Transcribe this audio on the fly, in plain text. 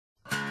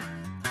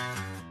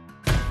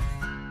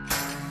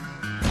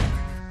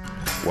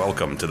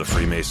Welcome to the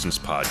Freemasons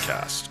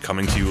Podcast,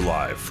 coming to you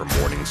live from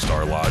Morning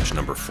Star Lodge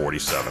number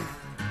 47.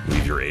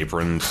 Leave your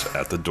aprons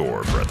at the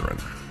door, brethren.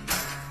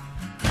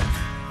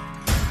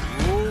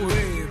 Oh,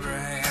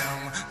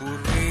 Abraham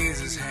would raise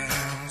his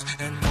hands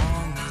and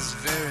on this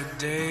very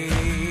day,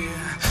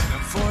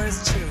 and for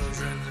his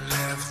children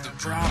left the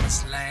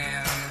promised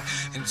land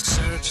in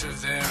search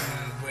of their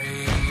own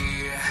way.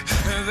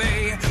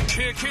 They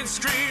kick and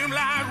scream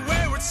like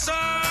wayward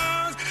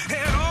sons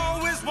and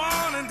always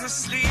wanting to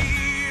sleep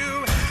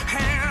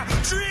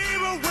and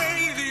dream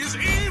away these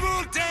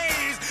evil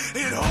days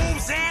in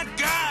hopes that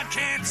God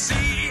can't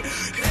see.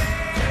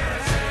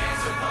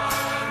 Chains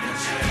upon your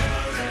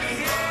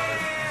children,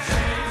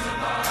 chains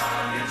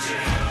upon your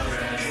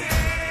children,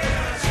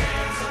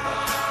 chains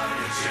upon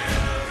your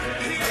children.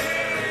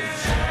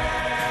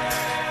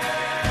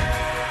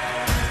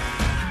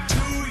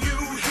 Do you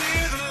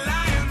hear the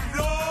lion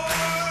roar?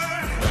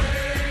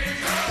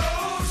 Wake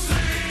up,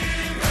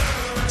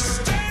 sleeper.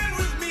 Stand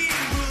with me,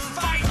 we'll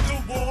fight the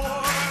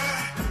war.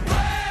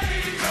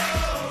 Wake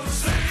up,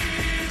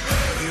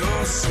 sleeper.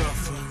 Your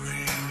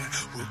suffering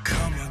will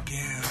come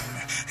again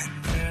and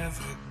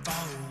never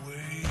fall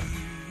away,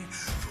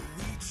 for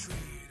we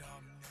trade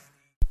our money.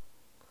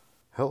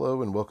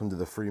 Hello and welcome to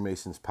the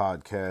Freemasons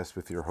Podcast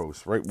with your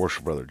host, Right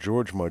Worship Brother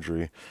George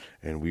Mudry,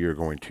 and we are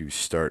going to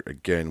start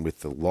again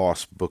with the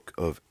Lost Book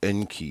of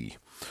Enki.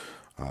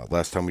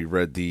 Last time we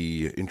read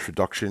the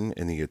introduction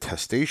and the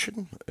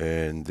attestation,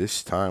 and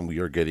this time we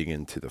are getting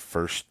into the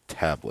first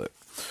tablet.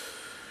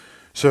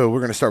 So we're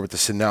going to start with the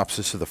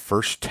synopsis of the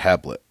first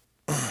tablet.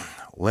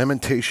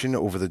 Lamentation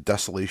over the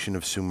desolation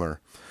of Sumer,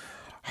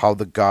 how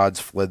the gods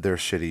fled their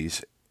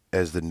cities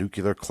as the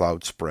nuclear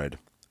cloud spread,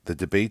 the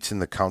debates in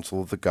the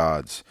council of the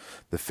gods,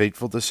 the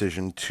fateful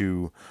decision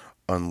to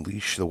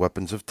unleash the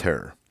weapons of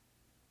terror,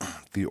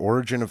 the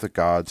origin of the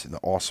gods and the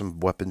awesome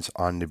weapons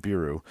on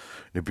Nibiru,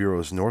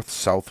 Nibiru's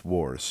north-south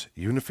wars,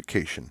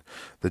 unification,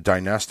 the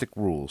dynastic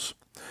rules,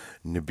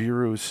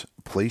 Nibiru's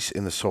place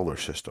in the solar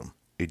system,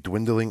 a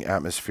dwindling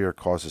atmosphere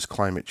causes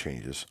climate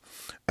changes,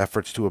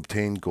 efforts to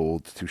obtain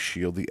gold to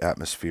shield the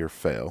atmosphere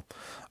fail,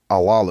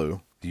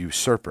 Alalu, the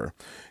usurper,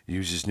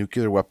 uses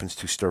nuclear weapons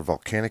to stir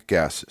volcanic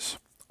gases,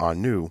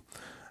 Anu,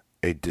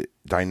 a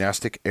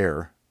dynastic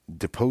heir,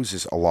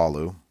 deposes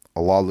Alalu,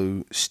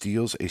 Alalu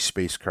steals a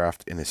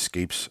spacecraft and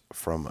escapes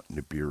from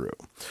Nibiru.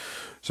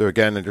 So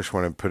again, I just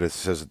want to put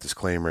it as a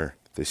disclaimer.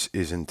 This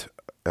isn't.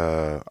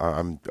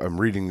 I'm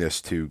reading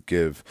this to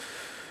give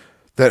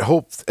that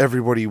hope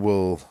everybody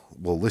will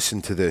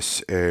listen to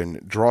this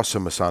and draw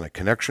some Masonic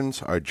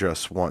connections. I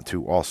just want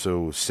to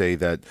also say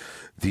that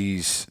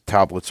these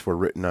tablets were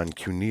written on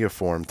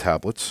cuneiform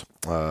tablets.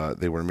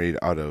 They were made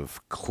out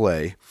of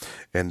clay,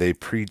 and they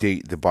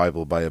predate the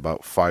Bible by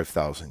about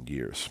 5,000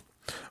 years.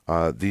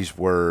 These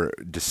were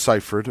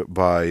deciphered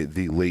by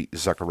the late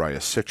Zechariah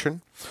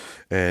Sitchin,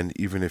 and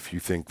even if you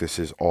think this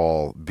is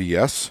all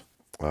BS,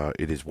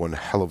 it is one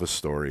hell of a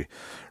story,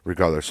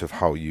 regardless of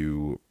how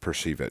you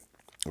perceive it.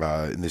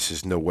 And this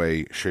is no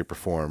way, shape, or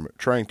form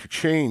trying to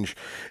change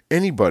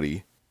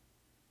anybody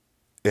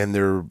and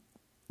their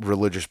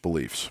religious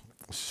beliefs.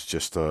 It's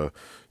just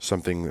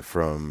something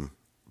from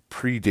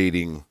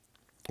predating,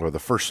 or the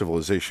first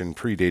civilization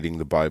predating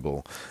the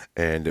Bible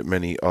and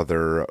many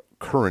other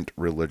current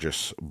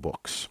religious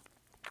books.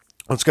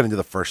 Let's get into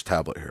the first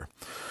tablet here.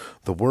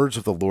 The words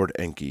of the Lord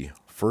Enki,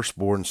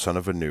 firstborn son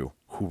of Anu,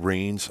 who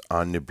reigns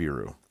on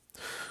Nibiru.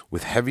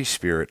 With heavy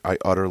spirit I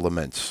utter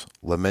laments,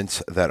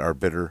 laments that are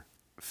bitter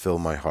fill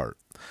my heart.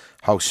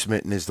 How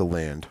smitten is the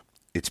land,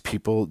 its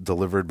people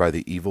delivered by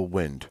the evil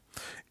wind,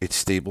 its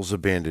stables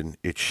abandoned,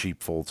 its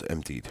sheepfolds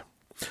emptied.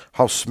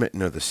 How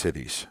smitten are the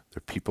cities,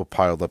 their people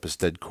piled up as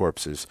dead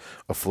corpses,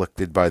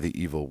 afflicted by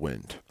the evil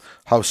wind.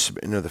 How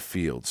smitten are the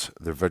fields,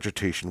 their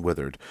vegetation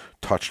withered,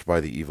 touched by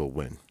the evil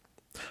wind.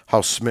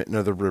 How smitten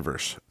are the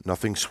rivers,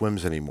 nothing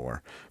swims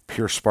anymore,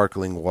 pure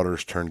sparkling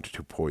waters turned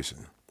to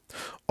poison.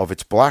 Of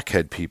its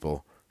blackhead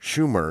people,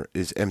 Sumer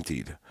is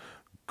emptied,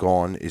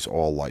 gone is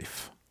all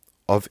life.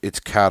 Of its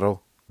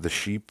cattle, the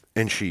sheep,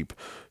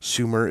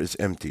 Sumer is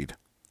emptied.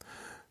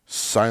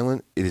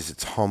 Silent is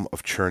its hum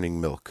of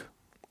churning milk.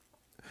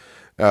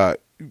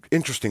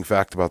 Interesting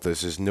fact about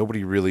this is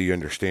nobody really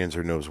understands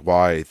or knows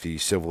why the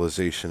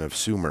civilization of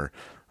Sumer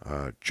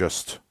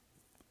just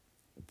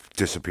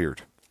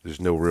disappeared.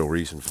 There's no real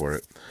reason for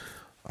it.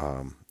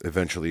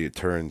 Eventually it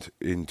turned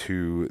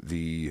into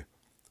the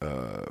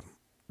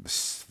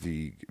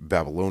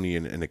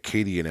Babylonian and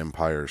Akkadian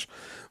empires,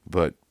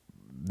 but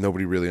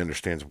nobody really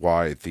understands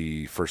why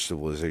the first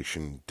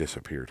civilization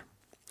disappeared.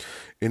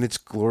 In its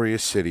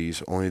glorious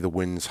cities, only the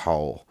winds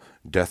howl.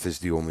 Death is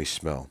the only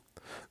smell.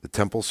 The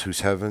temples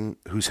whose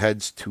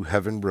heads to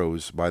heaven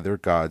rose by their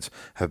gods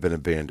have been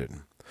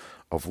abandoned.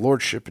 Of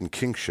lordship and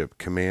kingship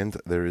command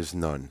there is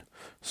none.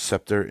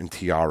 Scepter and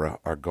tiara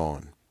are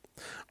gone.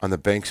 On the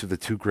banks of the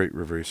two great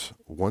rivers,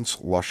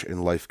 once lush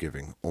and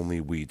life-giving, only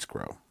weeds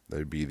grow. That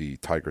would be the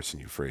Tigris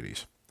and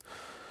Euphrates.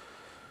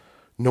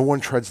 No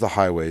one treads the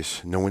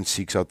highways, no one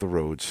seeks out the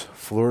roads.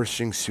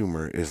 Flourishing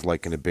Sumer is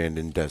like an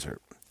abandoned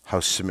desert. how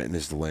smitten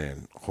is the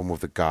land, home of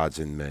the gods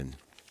and men.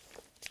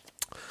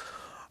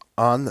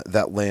 On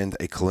that land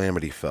a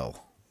calamity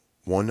fell,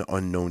 one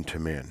unknown to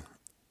man,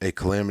 a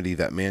calamity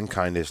that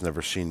mankind has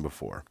never seen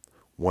before,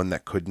 one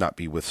that could not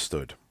be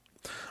withstood.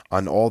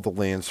 On all the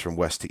lands from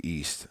west to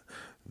east,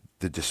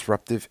 the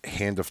disruptive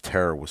hand of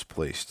terror was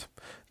placed.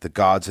 The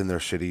gods in their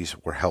cities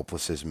were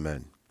helpless as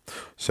men.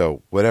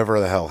 So whatever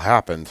the hell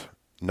happened,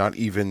 not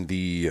even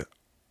the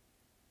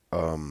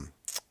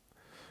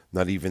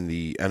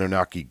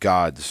Anunnaki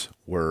gods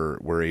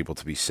were able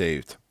to be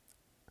saved.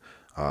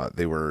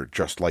 They were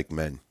just like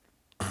men.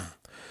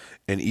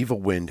 An evil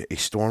wind, a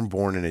storm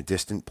born in a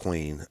distant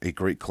plain, a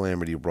great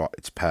calamity wrought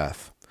its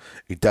path.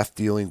 A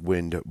death-dealing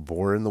wind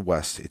bore in the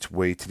west its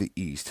way to the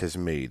east has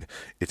made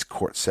its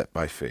course set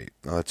by fate.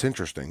 Now that's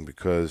interesting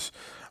because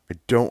I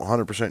don't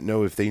 100%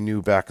 know if they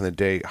knew back in the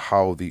day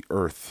how the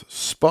earth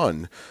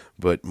spun,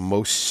 but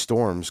most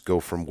storms go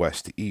from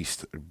west to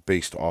east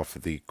based off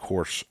of the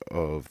course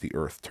of the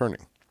earth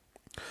turning.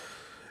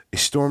 A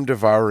storm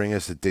devouring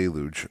as the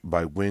deluge,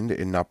 by wind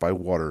and not by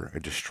water,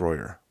 a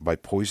destroyer, by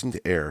poisoned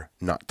air,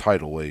 not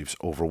tidal waves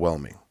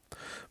overwhelming.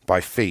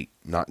 By fate,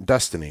 not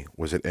destiny,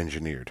 was it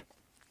engineered.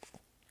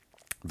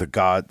 The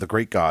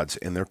great gods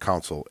and their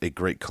council, a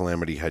great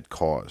calamity had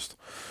caused.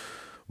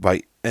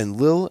 By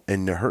Enlil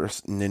and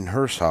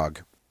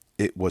Ninhursag,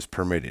 it was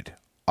permitted.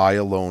 I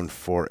alone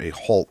for a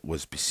halt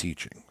was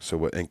beseeching. So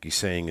what Enki's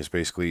saying is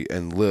basically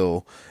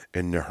Enlil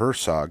and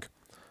Ninhursag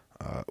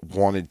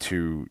wanted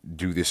to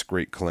do this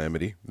great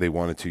calamity. They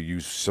wanted to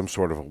use some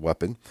sort of a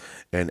weapon,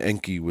 and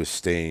Enki was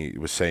the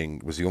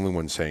only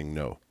one saying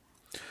no.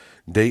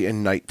 Day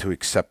and night to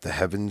accept the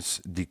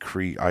heavens'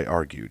 decree I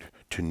argued,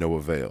 to no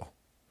avail.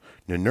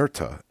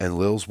 Ninurta,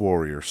 Enlil's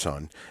warrior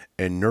son,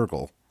 and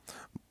Nergal,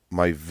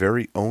 my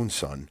very own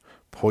son,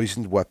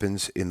 poisoned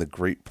weapons in the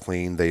great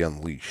plain they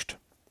unleashed.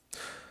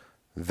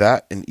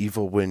 That an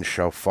evil wind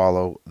shall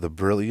follow the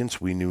brilliance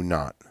we knew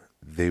not.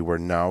 They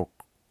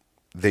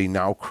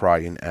now cry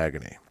in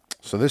agony.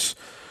 So this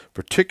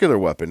particular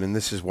weapon, and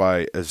this is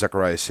why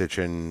Zecharia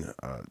Sitchin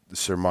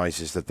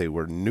surmises that they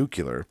were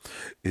nuclear,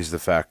 is the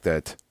fact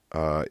that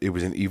it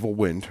was an evil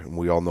wind, and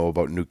we all know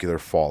about nuclear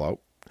fallout.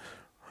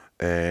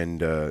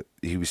 And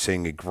he was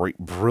saying a great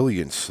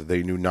brilliance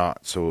they knew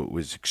not, so it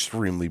was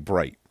extremely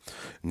bright.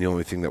 And the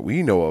only thing that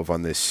we know of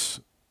on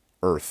this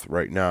Earth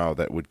right now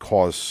that would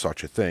cause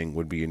such a thing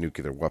would be a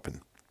nuclear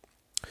weapon.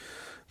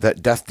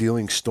 That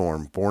death-dealing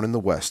storm, born in the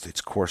west,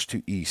 its course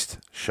to east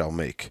shall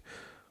make.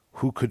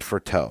 Who could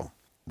foretell?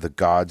 The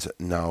gods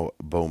now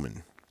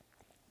bowmen.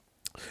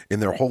 In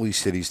their holy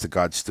cities the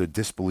gods stood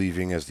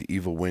disbelieving as the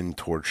evil wind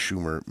toward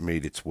Shumer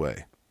made its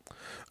way.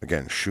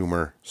 Again,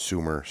 Shumer,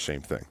 Sumer,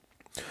 same thing.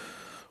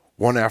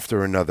 One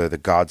after another the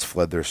gods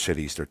fled their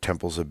cities, their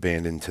temples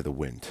abandoned to the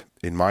wind.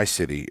 In my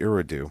city,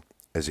 Eridu,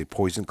 as a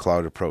poison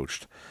cloud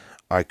approached,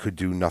 I could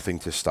do nothing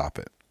to stop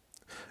it.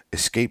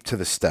 Escape to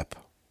the steppe.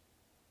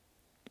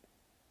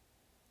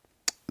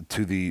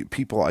 To the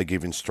people I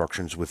gave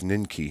instructions with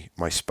Ninki,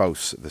 my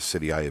spouse, the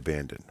city I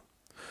abandoned.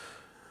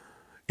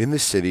 In the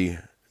city,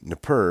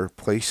 Nippur,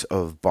 place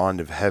of bond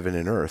of heaven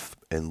and earth,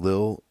 and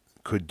Lil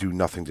could do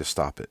nothing to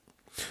stop it.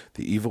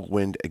 The evil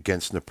wind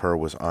against Nippur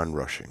was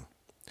onrushing.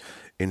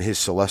 In his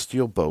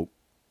celestial boat,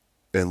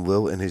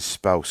 Enlil and his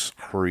spouse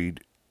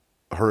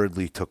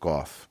hurriedly took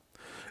off.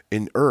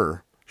 In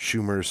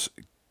Shumer's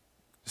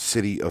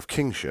city of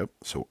kingship,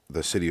 so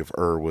the city of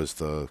was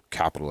the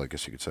capital, I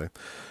guess you could say,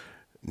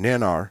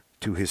 Nanar,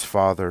 to his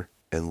father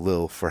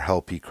Enlil for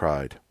help he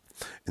cried.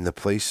 In the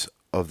place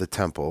of the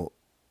temple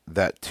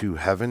that to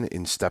heaven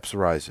in steps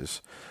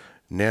rises,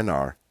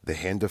 Nanar, the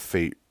hand of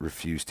fate,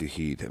 refused to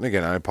heed. And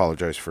again, I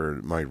apologize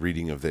for my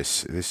reading of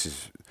this. This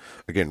is,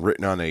 again,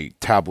 written on a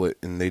tablet,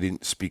 and they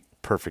didn't speak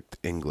perfect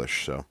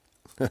English, so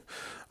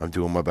I'm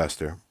doing my best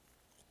here.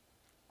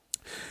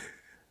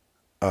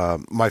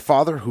 My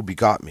father who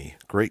begot me,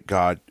 great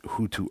God,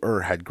 who to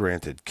had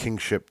granted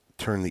kingship,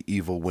 turned the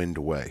evil wind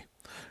away.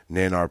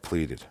 Nanar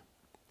pleaded.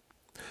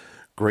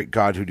 Great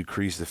God who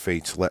decrees the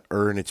fates, let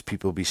and its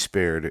people be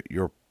spared,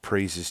 your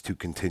praises to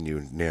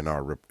continue,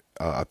 Nanar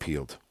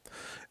appealed.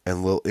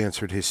 Enlil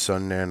answered his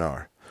son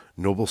Nanar,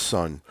 noble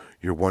son,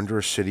 your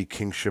wondrous city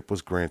kingship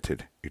was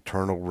granted,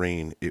 eternal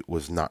reign it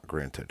was not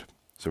granted.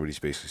 So what he's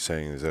basically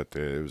saying is that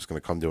it was going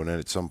to come to an end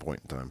at some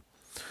point in time.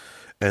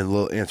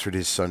 Enlil answered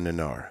his son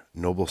Nanar,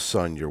 noble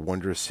son, your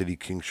wondrous city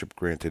kingship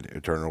granted,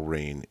 eternal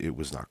reign it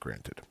was not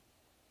granted.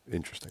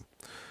 Interesting.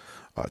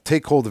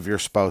 Take hold of your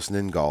spouse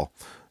Ningal,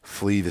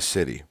 flee the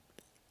city.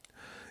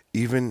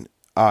 Even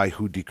I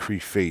who decree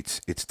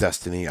fates, its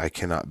destiny I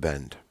cannot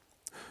bend.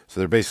 So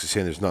they're basically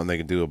saying there's nothing they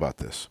can do about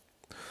this.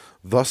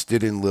 Thus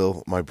did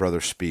Enlil, my brother,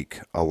 speak.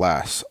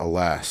 Alas,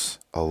 alas,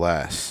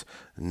 alas,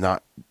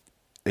 not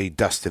a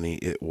destiny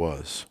it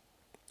was.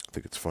 I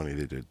think it's funny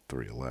they did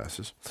 3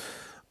 alasses.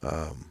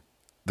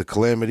 The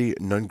calamity,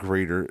 none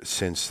greater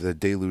since the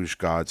deluge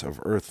gods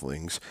of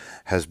earthlings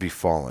has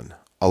befallen.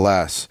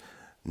 Alas,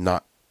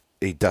 not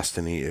a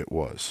destiny it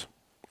was.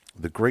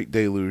 The great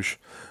deluge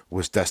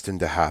was destined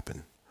to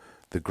happen.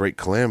 The great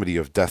calamity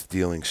of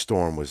death-dealing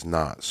storm was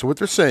not. So what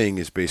they're saying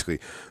is basically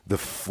the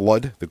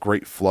flood, the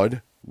great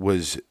flood,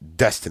 was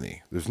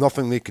destiny. There's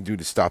nothing they could do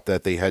to stop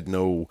that. They had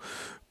no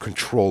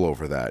control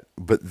over that.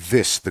 But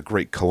this, the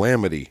great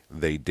calamity,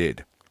 they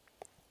did.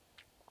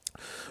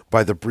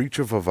 By the breach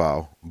of a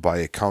vow, by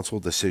a council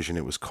decision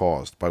it was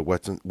caused, by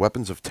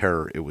weapons of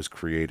terror it was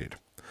created.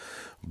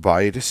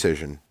 By a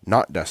decision,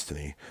 not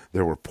destiny,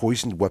 there were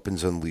poisoned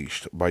weapons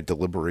unleashed. By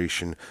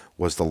deliberation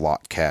was the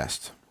lot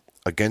cast.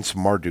 Against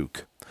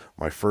Marduk,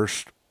 my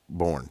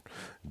firstborn,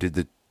 did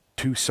the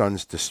two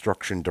sons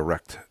destruction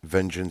direct.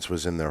 Vengeance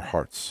was in their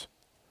hearts.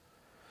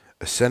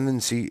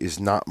 Ascendancy is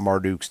not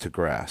Marduk's to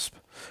grasp.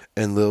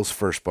 Enlil's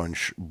firstborn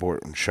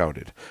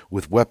shouted,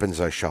 with weapons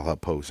I shall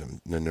oppose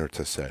him,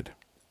 Ninurta said.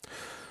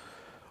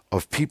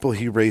 Of people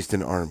he raised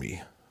an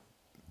army,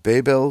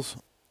 Babel's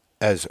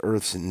as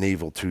earth's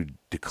navel to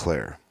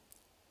declare.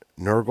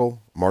 Nergal,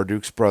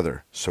 Marduk's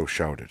brother, so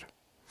shouted.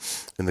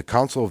 In the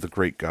council of the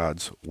great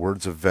gods,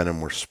 words of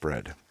venom were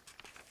spread.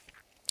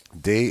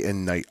 Day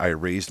and night I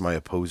raised my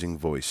opposing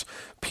voice.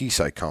 Peace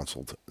I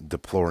counseled,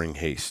 deploring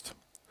haste.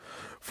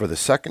 For the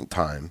second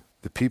time,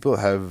 the people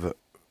have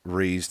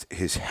raised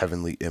his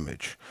heavenly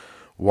image.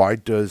 Why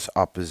does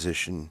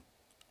opposing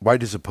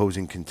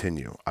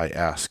continue? I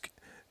ask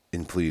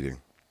in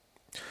pleading.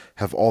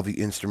 Have all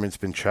the instruments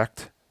been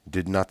checked?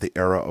 Did not the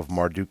era of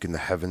Marduk in the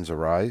heavens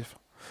arrive?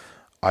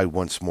 I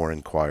once more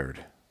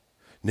inquired.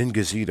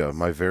 Ningazida,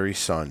 my very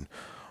son,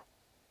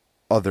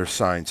 other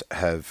signs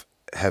have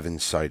heaven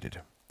cited.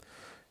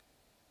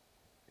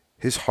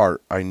 His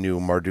heart, I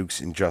knew,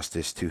 Marduk's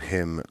injustice to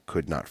him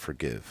could not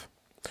forgive.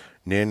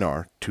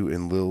 Nanar, to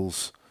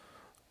Enlil's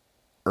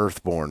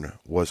earthborn,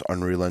 was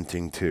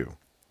unrelenting too.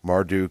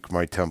 Marduk,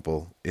 my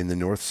temple, in the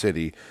north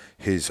city,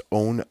 his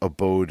own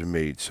abode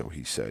made, so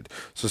he said.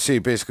 So see,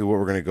 basically what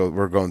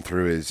we're going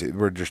through is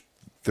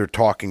they're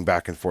talking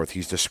back and forth.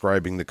 He's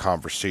describing the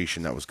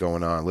conversation that was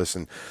going on.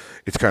 Listen,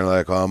 it's kind of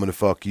like, oh, I'm going to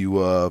fuck you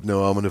up.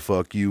 No, I'm going to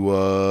fuck you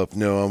up.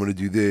 No, I'm going to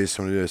do this.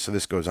 I'm going to do this. So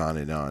this goes on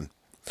and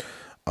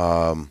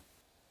on.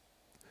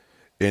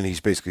 And he's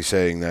basically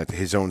saying that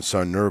his own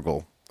son,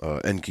 Nergal,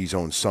 Enki's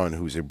own son,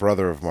 who's a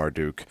brother of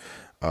Marduk,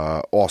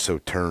 also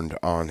turned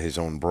on his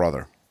own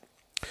brother.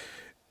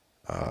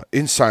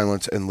 In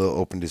silence, Enlil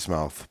opened his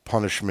mouth.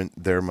 Punishment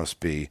there must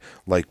be.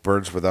 Like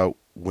birds without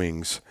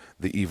wings,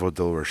 the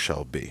evildoer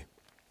shall be.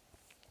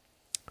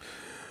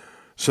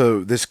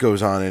 So this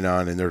goes on,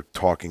 and they're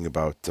talking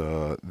about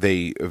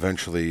they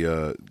eventually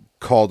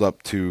called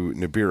up to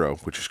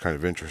Nibiru, which is kind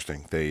of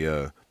interesting. They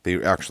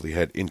actually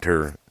had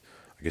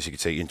I guess you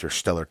could say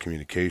interstellar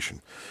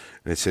communication.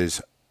 And it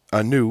says,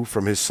 Anu,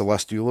 from his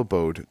celestial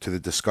abode, to the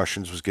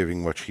discussions was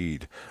giving much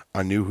heed.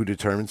 Anu, who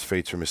determines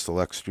fates from his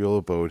celestial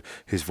abode,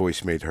 his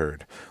voice made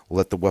heard.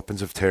 Let the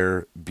weapons of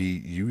terror be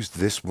used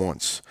this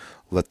once.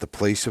 Let the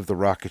place of the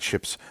rocket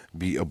ships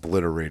be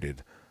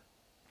obliterated.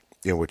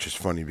 Yeah, which is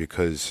funny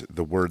because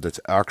the word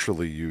that's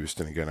actually used,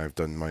 and again, I've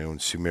done my own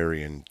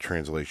Sumerian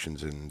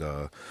translations and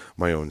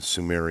my own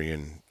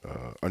Sumerian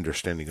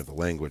understanding of the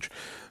language.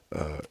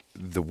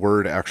 The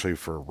word actually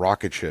for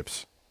rocket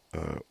ships,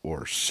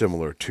 or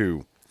similar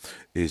to,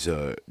 is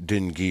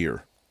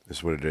Dingir,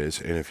 is what it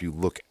is. And if you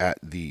look at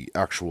the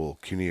actual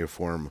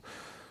cuneiform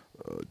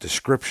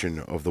description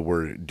of the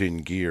word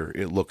Dingir,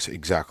 it looks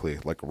exactly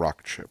like a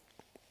rocket ship.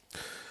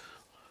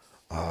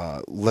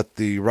 Let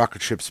the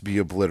rocket ships be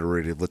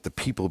obliterated. Let the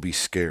people be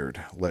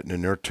scared. Let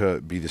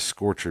Ninurta be the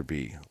scorcher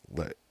be.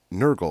 Let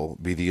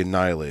Nergal be the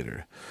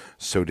annihilator.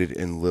 So did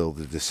Enlil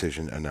the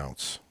decision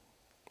announce.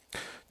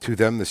 To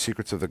them the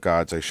secrets of the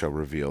gods I shall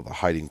reveal. The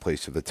hiding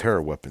place of the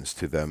terror weapons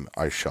to them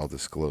I shall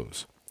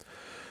disclose.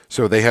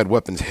 So they had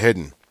weapons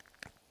hidden.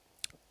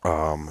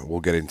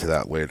 We'll get into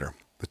that later.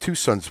 The two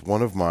sons,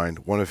 one of mine,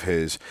 one of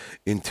his,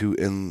 into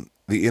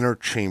the inner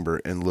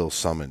chamber Enlil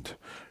summoned.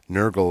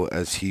 Nergal,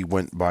 as he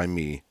went by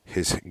me,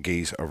 his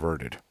gaze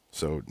averted.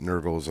 So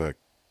Nergal's like,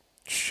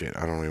 shit,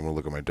 I don't even want to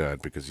look at my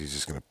dad because he's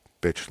just going to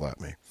bitch slap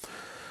me.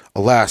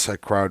 Alas, I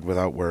cried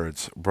without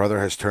words.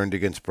 Brother has turned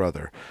against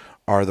brother.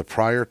 Are the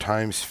prior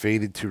times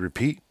fated to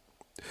repeat?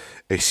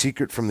 A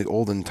secret from the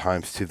olden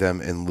times to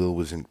them Enlil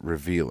was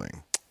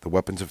revealing. The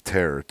weapons of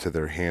terror to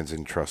their hands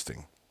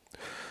entrusting.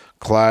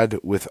 Clad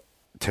with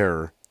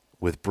terror,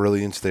 with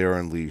brilliance they are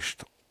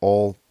unleashed.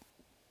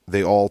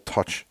 They all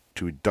touch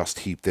to a dust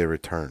heap they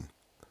return.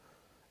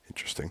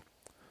 Interesting.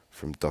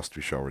 From dust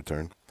we shall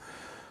return.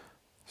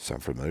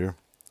 Sound familiar?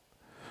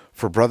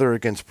 For brother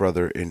against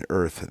brother in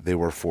earth they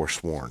were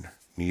forsworn,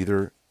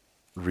 neither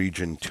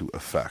region to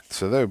affect.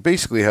 So they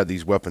basically had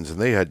these weapons and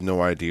they had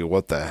no idea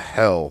what the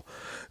hell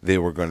they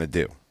were going to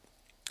do.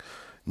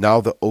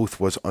 Now the oath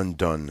was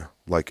undone,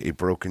 like a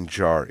broken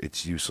jar,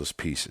 its useless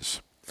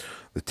pieces.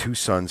 The two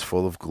sons,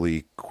 full of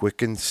glee,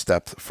 quickened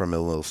steps from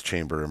Enlil's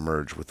chamber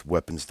emerged with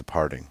weapons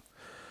departing.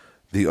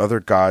 The other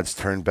gods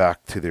turned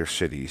back to their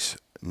cities.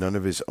 None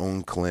of his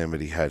own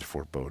calamity had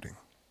foreboding.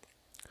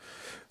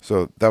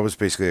 So that was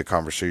basically a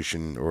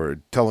conversation or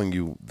telling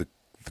you the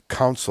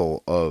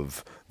counsel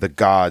of the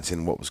gods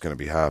and what was going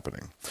to be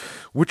happening,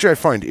 which I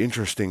find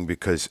interesting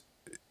because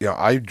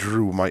I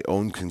drew my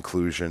own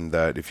conclusion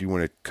that if you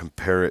want to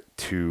compare it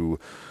to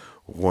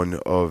one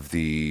of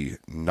the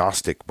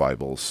Gnostic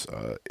Bibles,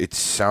 it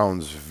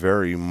sounds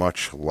very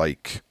much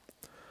like,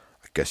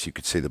 I guess you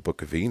could say, the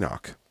Book of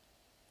Enoch,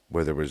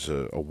 where there was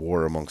a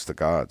war amongst the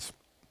gods.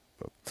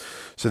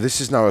 So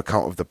this is now an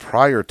account of the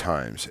prior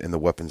times and the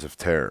weapons of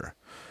terror.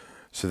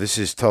 So this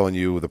is telling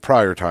you the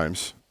prior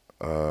times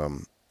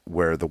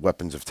where the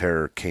weapons of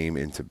terror came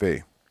into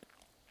being.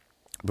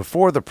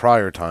 Before the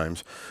prior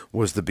times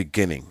was the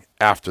beginning.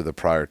 After the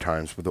prior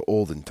times were the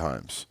olden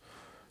times.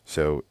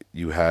 So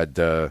you had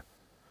the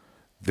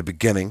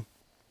beginning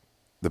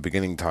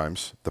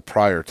times, the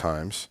prior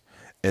times,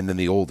 and then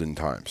the olden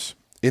times.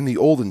 In the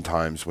olden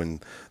times, when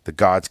the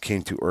gods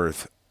came to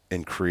earth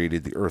and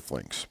created the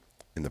earthlings.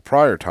 In the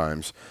prior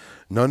times,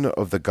 none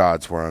of the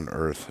gods were on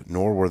earth,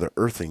 nor were the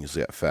earthlings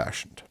yet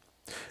fashioned.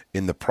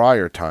 In the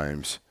prior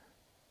times,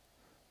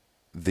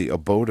 the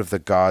abode of the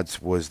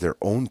gods was their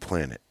own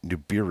planet.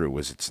 Nibiru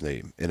was its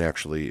name. And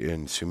actually,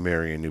 in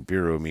Sumerian,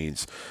 Nibiru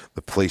means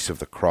the place of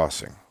the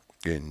crossing.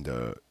 And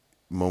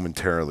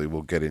momentarily,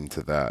 we'll get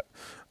into that,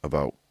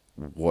 about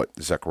what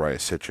Zechariah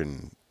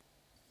Sitchin,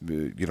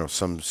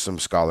 some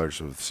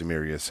scholars of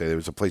Sumeria say there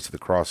was a place of the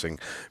crossing,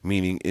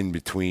 meaning in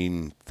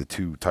between the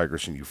two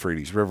Tigris and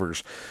Euphrates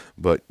rivers.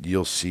 But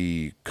you'll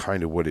see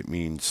kind of what it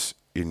means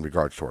in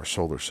regards to our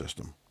solar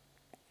system.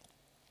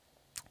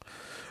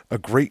 A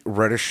great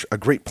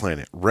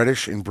planet,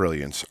 reddish in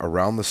brilliance,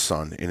 around the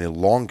sun, an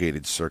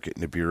elongated circuit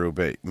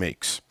Nibiru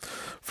makes.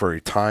 For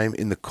a time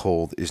in the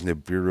cold is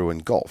Nibiru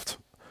engulfed.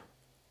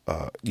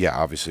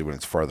 Obviously when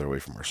it's farther away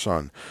from our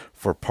sun.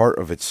 For part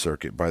of its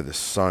circuit by the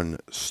sun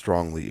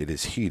strongly it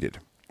is heated.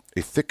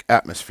 A thick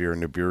atmosphere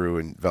Nibiru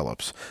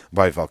envelops,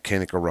 by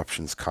volcanic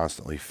eruptions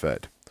constantly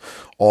fed.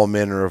 All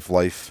manner of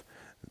life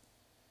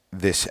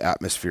this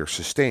atmosphere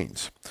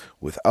sustains.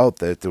 Without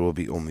that there will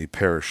be only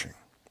perishing.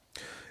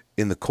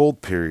 In the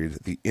cold period,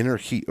 the inner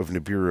heat of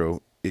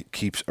Nibiru it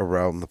keeps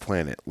around the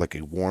planet like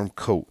a warm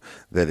coat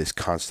that is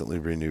constantly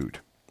renewed.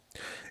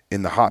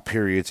 In the hot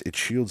periods, it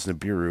shields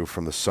Nibiru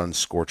from the sun's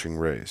scorching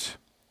rays.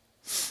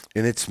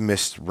 In its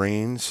mist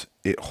rains,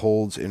 it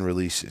holds and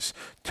releases.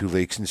 To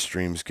lakes and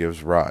streams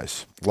gives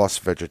rise. Lush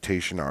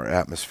vegetation our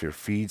atmosphere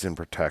feeds and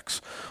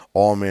protects.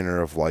 All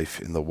manner of life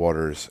in the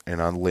waters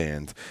and on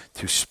land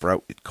to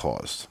sprout it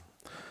caused.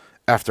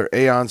 After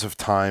aeons of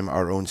time,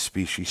 our own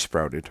species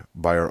sprouted,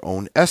 by our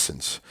own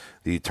essence,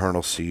 the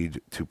eternal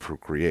seed to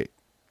procreate.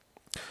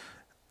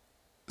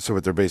 So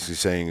what they're basically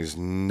saying is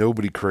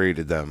nobody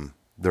created them.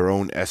 Their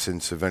own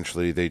essence,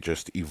 eventually they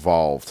just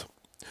evolved.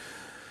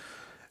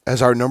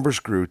 As our numbers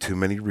grew to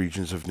many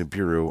regions of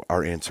Nibiru,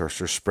 our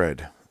ancestors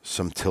spread.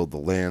 Some tilled the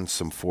land,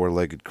 some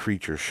four-legged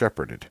creatures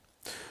shepherded.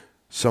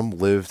 Some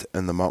lived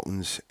in the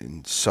mountains,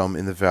 and some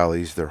in the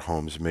valleys their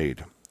homes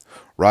made.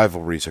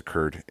 Rivalries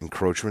occurred,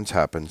 encroachments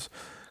happened,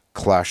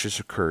 clashes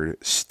occurred,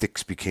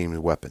 sticks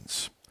became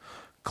weapons.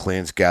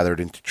 Clans gathered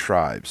into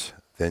tribes,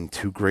 then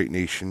two great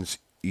nations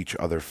each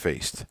other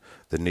faced.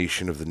 The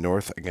nation of the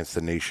north against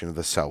the nation of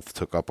the south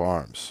took up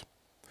arms.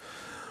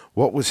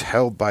 What was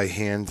held by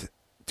hand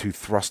to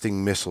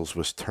thrusting missiles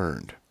was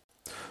turned.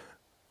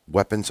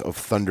 Weapons of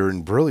thunder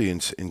and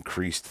brilliance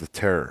increased the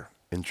terror.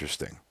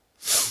 Interesting.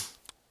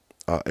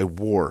 A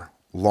war,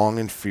 long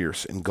and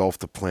fierce,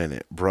 engulfed the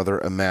planet, brother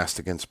amassed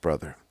against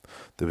brother.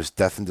 There was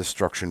death and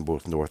destruction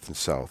both north and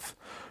south.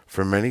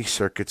 For many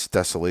circuits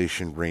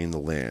desolation reigned the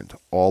land.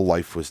 All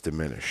life was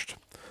diminished.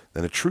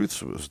 Then a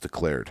truce was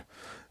declared.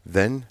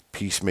 Then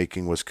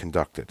peacemaking was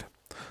conducted.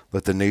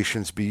 Let the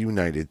nations be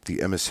united,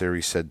 the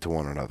emissaries said to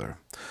one another.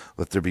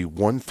 Let there be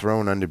one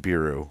throne on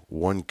Nibiru,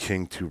 one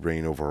king to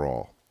reign over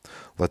all.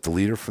 Let the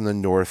leader from the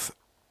north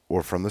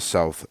or from the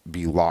south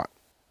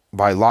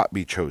by lot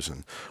be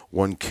chosen,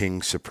 one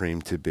king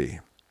supreme to be.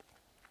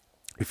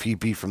 If he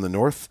be from the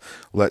north,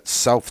 let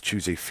south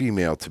choose a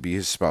female to be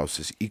his spouse,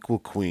 his equal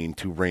queen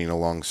to reign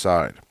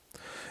alongside.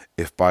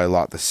 If by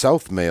lot the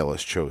south male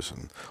is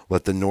chosen,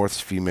 let the north's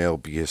female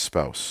be his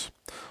spouse.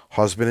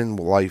 Husband and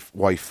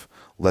wife,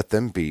 let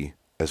them be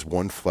as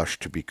one flesh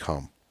to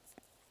become.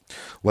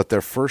 Let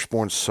their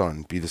firstborn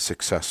son be the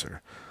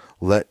successor.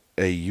 Let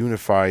a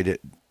unified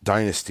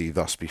dynasty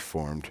thus be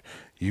formed,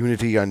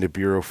 unity on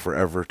Nibiru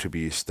forever to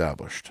be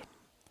established.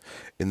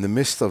 In the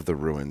midst of the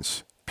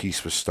ruins,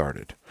 peace was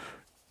started.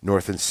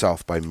 North and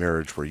south by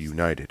marriage were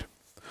united.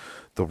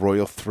 The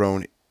royal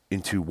throne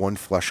into one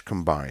flesh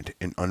combined,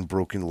 an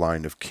unbroken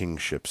line of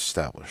kingship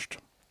established.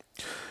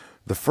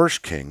 The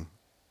first king,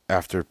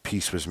 after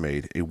peace was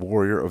made, a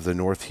warrior of the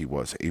north he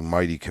was, a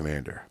mighty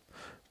commander.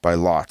 By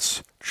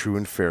lots, true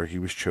and fair he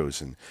was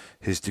chosen,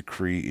 his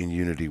decree and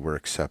unity were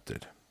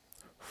accepted.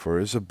 For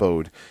his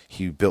abode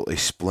he built a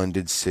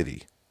splendid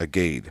city,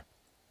 Agade.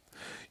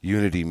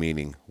 Unity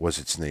meaning was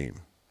its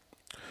name.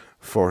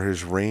 For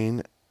his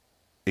reign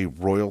a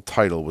royal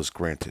title was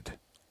granted.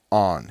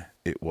 On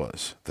it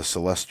was, the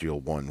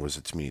celestial one was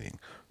its meaning.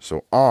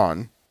 So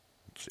on,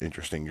 it's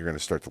interesting, you're going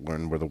to start to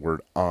learn where the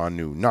word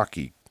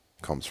Anunnaki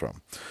comes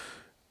from.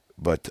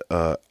 But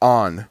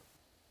on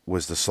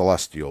was the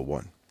celestial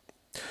one.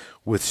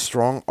 With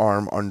strong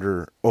arm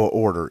under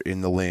order in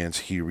the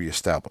lands he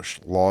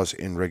reestablished, laws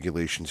and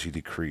regulations he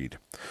decreed.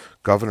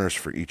 Governors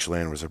for each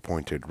land was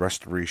appointed.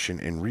 Restoration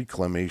and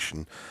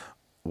reclamation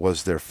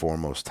was their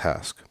foremost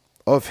task.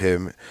 Of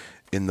him,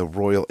 in the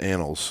royal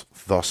annals,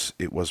 thus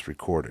it was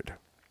recorded.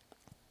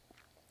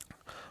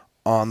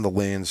 On the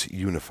lands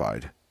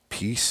unified,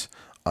 peace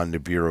on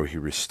Nibiru he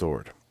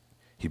restored.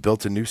 He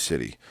built a new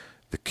city.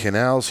 The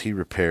canals he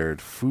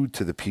repaired, food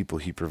to the people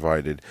he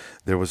provided.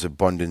 There was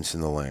abundance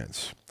in the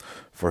lands.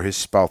 For his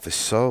spouse, the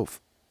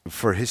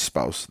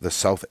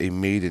south, a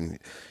maiden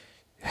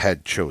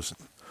had chosen.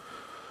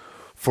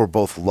 For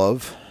both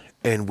love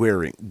and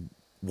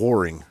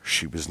warring,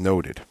 she was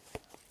noted.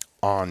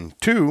 On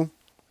too,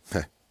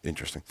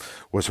 interesting,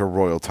 was her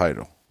royal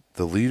title.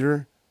 The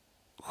leader,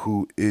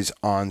 who is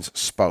An's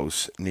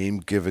spouse, name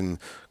given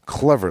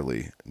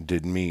cleverly,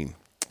 did mean.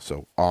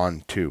 So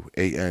on to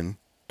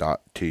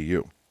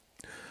AN.TU.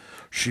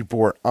 She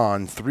bore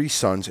An 3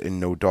 sons and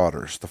no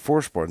daughters. The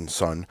firstborn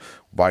son,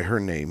 by her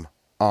name,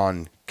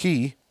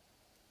 Enki,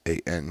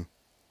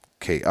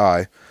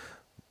 ANKI,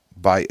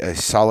 by a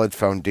solid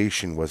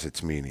foundation was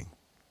its meaning.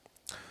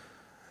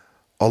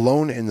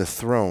 Alone in the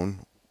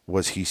throne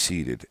was he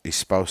seated, a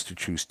spouse to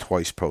choose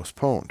twice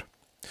postponed.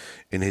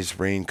 In his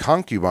reign,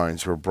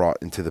 concubines were brought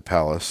into the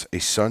palace. A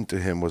son to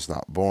him was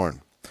not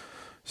born.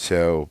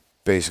 So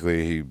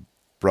basically, he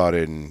brought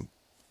in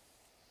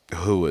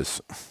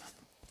Huas.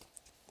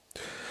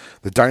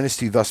 The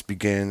dynasty thus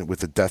began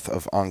with the death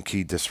of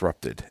Enki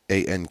disrupted,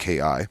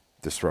 ANKI,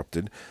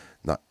 disrupted,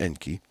 not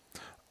Enki.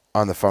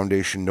 On the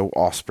foundation, no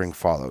offspring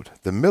followed.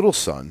 The middle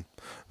son,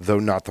 though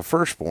not the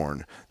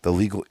firstborn, the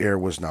legal heir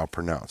was now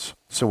pronounced.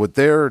 So what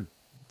they're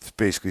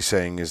basically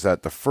saying is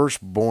that the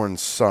firstborn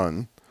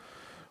son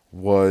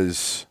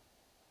was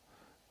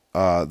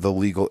the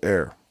legal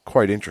heir.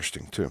 Quite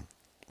interesting, too.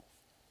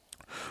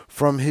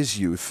 From his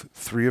youth,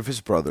 3 of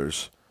his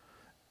brothers,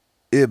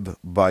 Ib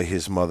by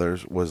his mother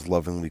was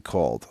lovingly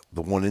called.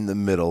 The one in the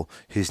middle,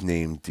 his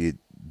name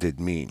did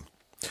mean.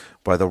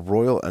 By the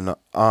royal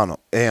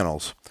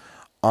annals,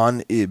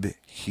 on Ib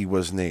he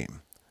was named.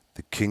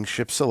 The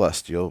kingship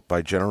celestial,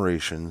 by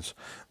generations,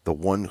 the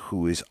one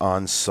who is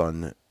An's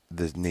son,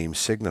 the name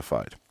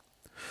signified.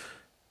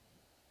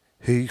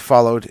 He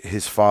followed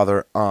his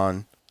father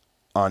on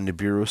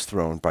Nibiru's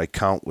throne. By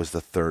count was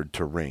the 3rd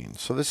to reign.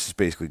 So this is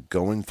basically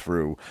going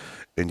through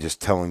and just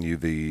telling you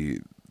the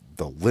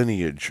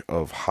lineage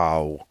of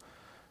how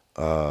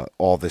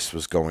all this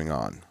was going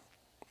on,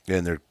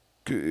 and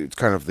it's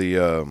kind of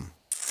the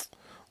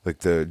like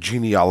the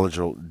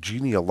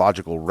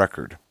genealogical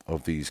record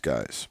of these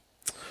guys.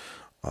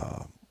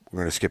 We're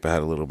going to skip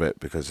ahead a little bit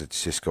because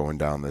it's just going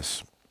down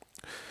this.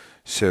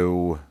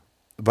 So,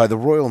 by the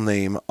royal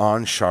name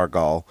An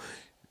Shargal,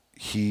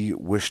 he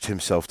wished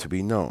himself to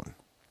be known,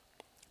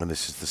 and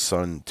this is the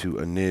son to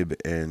Anib,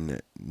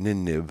 and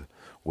Ninib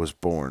was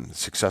born, the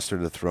successor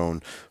to the throne,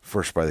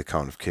 first by the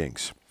count of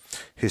kings.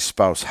 His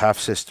spouse,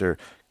 half-sister,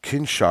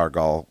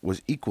 Kinshargal,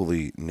 was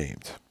equally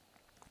named.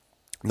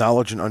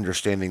 Knowledge and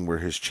understanding were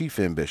his chief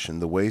ambition.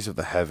 The ways of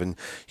the heaven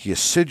he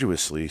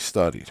assiduously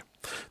studied.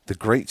 The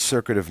great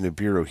circuit of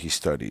Nibiru he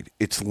studied.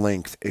 Its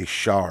length a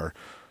shar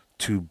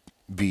to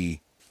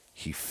be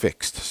he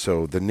fixed.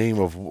 So the name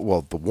of,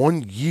 the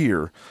 1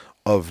 year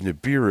of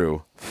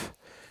Nibiru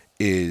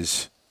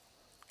is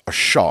a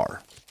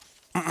shar.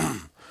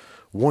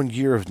 1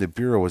 year of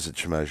Nibiru was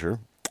its measure,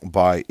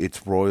 by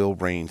its royal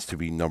reigns to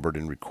be numbered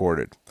and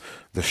recorded.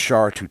 The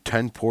shar to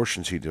 10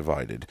 portions he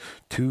divided,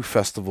 2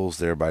 festivals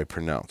thereby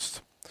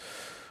pronounced.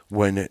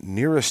 When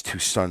nearest to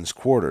sun's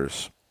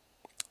quarters,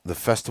 the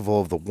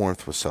festival of the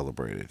warmth was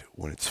celebrated.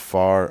 When its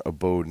far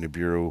abode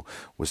Nibiru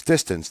was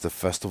distanced, the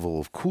festival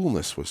of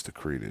coolness was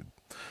decreed.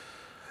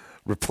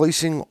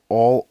 Replacing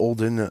all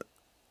olden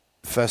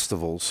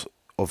festivals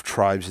of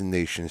tribes and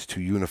nations to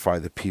unify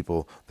the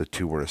people, the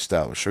 2 were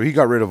established. So he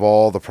got rid of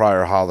all the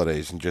prior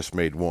holidays and just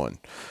made one.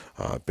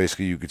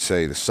 Basically, you could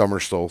say the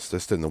summer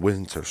solstice and the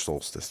winter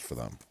solstice for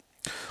them.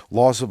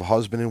 Laws of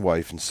husband and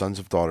wife and sons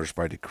of daughters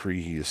by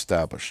decree he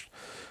established.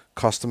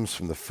 Customs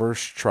from the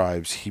first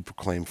tribes he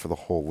proclaimed for the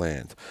whole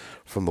land.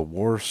 From the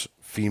wars,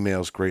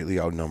 females greatly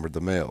outnumbered the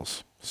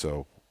males.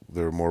 So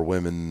there are more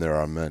women than there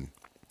are men.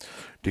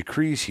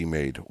 Decrees he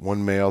made,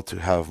 1 male to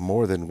have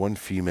more than 1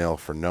 female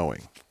for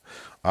knowing.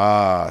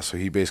 So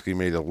he basically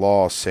made a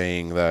law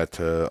saying that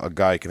a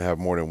guy can have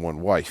more than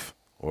 1 wife,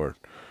 or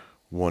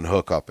 1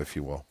 hookup, if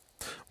you will.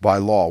 By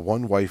law,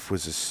 1 wife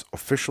was his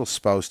official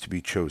spouse to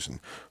be chosen,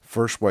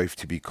 first wife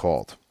to be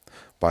called.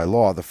 By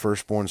law, the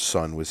firstborn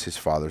son was his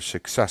father's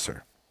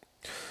successor.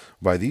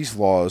 By these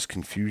laws,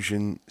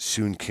 confusion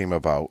soon came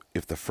about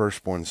if the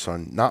firstborn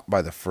son not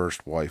by the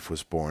first wife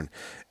was born,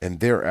 and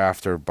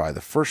thereafter by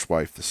the first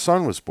wife the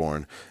son was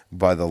born,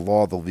 by the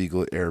law the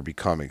legal heir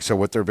becoming. So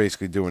what they're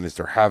basically doing is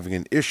they're having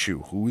an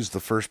issue. Who's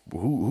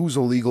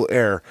a legal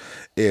heir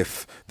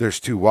if there's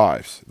 2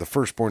 wives? The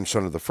firstborn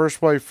son of the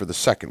first wife or the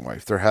second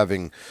wife? They're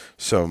having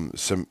some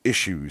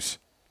issues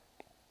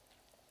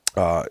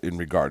in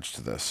regards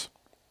to this.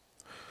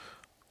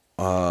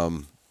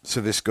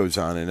 So this goes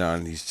on and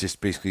on. He's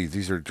just basically,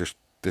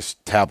 this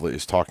tablet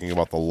is talking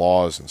about the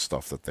laws and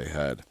stuff that they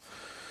had.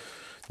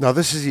 Now,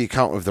 this is the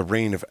account of the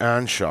reign of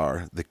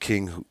Anshar, the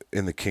king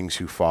and the kings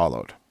who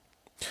followed.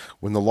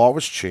 When the law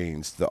was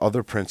changed, the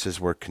other princes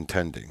were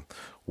contending.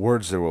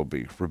 Words there will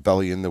be,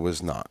 rebellion there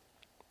was not.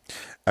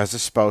 As the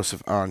spouse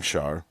of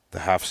Anshar, the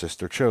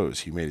half-sister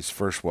chose. He made his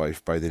first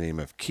wife by the name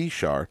of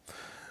Kishar,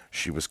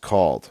 she was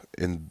called,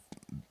 and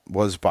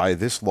was by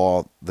this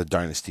law the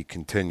dynasty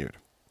continued.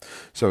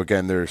 So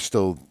again, they're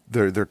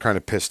kind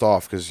of pissed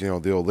off because, the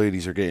old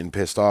ladies are getting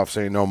pissed off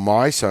saying, no,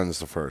 my son's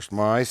the first,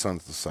 my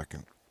son's the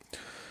second.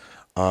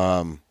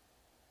 In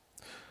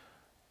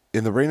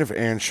the reign of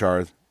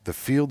Anshar, the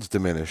fields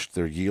diminished,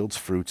 their yields,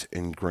 fruits,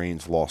 and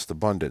grains lost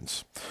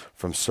abundance.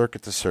 From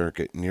circuit to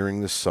circuit, nearing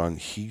the sun,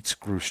 heats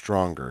grew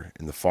stronger.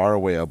 In the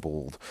faraway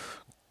abode,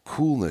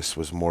 coolness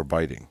was more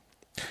biting.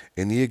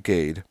 In the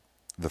Agade,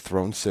 the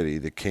throne city,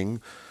 the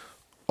king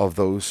of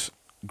those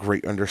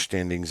great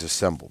understandings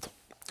assembled.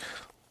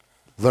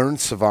 Learned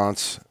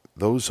savants,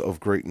 those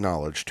of great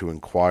knowledge, to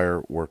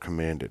inquire were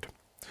commanded.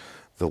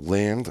 The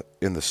land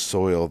and the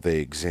soil they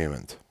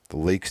examined. The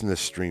lakes and the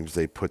streams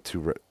they put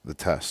to the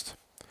test.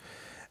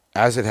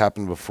 As it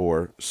happened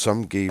before,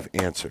 some gave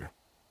answer.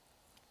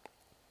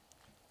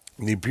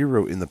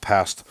 Nibiru in the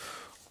past,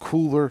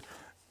 cooler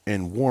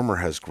and warmer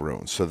has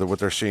grown. So that what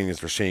they're seeing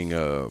is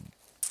an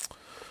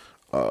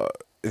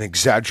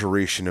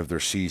exaggeration of their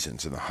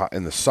seasons.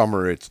 In the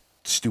summer, it's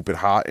stupid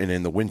hot, and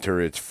in the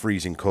winter, it's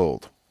freezing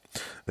cold.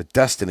 The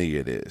destiny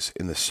it is,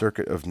 in the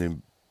circuit of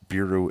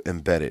Nibiru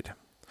embedded.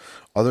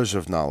 Others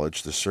of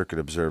knowledge, the circuit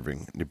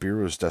observing,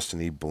 Nibiru's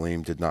destiny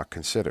blame did not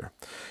consider.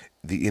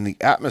 In the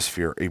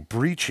atmosphere, a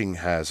breaching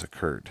has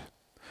occurred,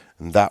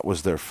 and that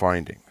was their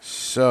finding.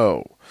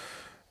 So,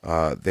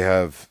 they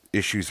have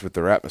issues with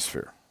their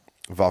atmosphere.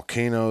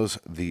 Volcanoes,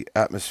 the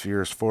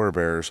atmosphere's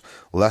forebears,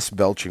 less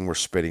belching were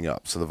spitting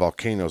up. So the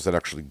volcanoes that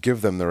actually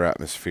give them their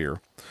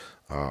atmosphere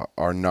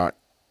are not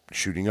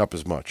shooting up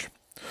as much.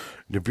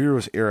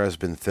 Nibiru's air has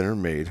been thinner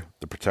made.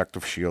 The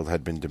protective shield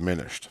had been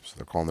diminished. So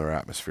they're calling their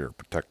atmosphere a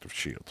protective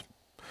shield.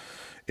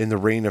 In the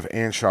reign of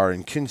Anshar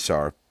and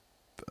Kinsar,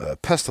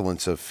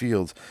 pestilence of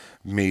field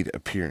made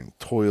appearing.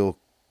 Toil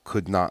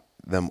could not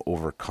them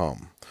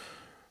overcome.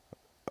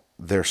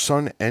 Their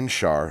son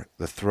Enshar,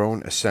 the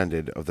throne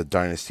ascended of the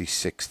dynasty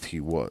sixth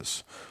he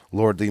was.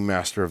 Lordly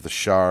master of the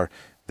Shar,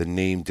 the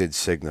name did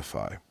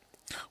signify.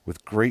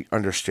 With great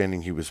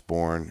understanding he was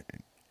born,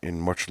 in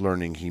much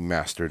learning he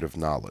mastered of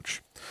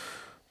knowledge.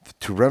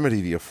 To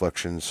remedy the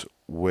afflictions,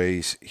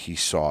 ways he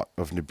sought,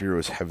 of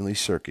Nibiru's heavenly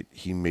circuit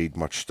he made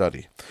much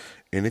study.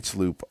 In its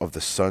loop of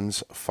the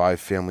sun's 5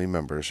 family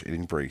members it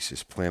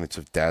embraces planets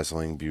of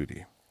dazzling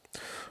beauty.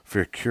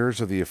 For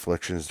cures of the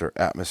afflictions, their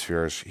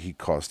atmospheres he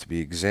caused to be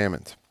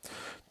examined.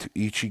 To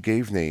each he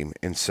gave name,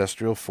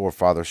 ancestral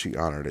forefathers he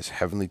honored, as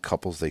heavenly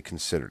couples they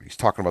considered. He's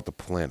talking about the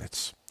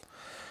planets.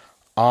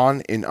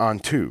 On and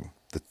Onto,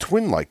 the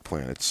twin-like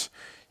planets,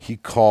 he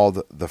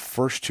called the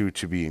first 2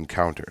 to be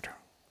encountered.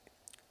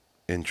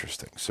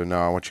 Interesting. So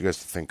now I want you guys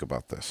to think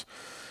about this.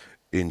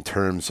 In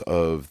terms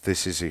of,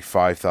 this is a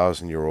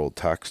 5,000-year-old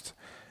text,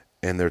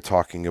 and they're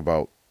talking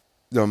about,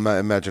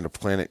 imagine a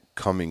planet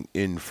coming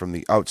in from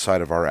the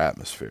outside of our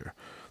atmosphere.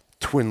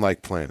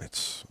 Twin-like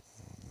planets.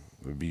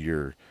 It would be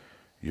your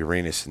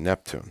Uranus and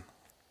Neptune.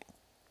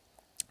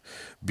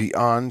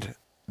 Beyond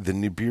the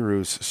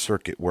Nibiru's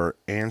circuit were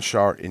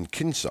Anshar and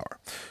Kinsar.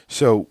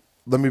 So,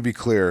 let me be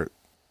clear.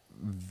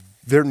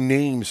 Their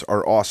names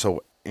are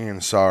also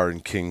Ansar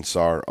and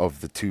Kinsar,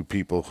 of the 2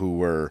 people who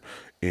were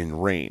in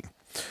reign.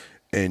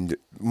 And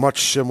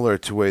much similar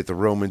to the way the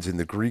Romans and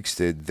the Greeks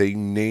did, they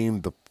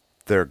named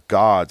their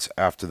gods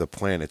after the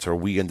planets, or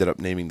we ended up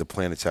naming the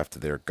planets after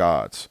their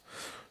gods.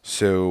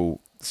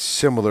 So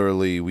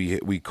similarly,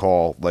 we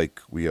call,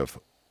 like, we have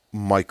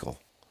Michael,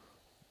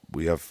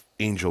 we have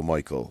Angel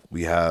Michael,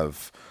 we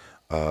have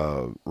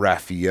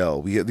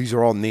Raphael. These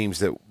are all names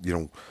that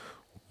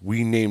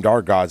we named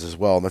our gods as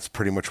well, and that's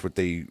pretty much what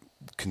they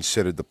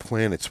considered the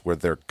planets were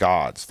their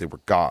gods. They were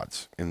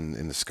gods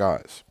in the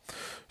skies.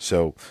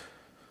 So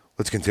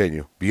let's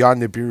continue.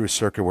 Beyond Nibiru's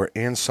circuit were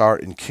Ansar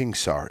and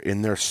Kinsar,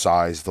 in their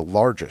size the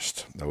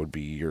largest. That would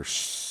be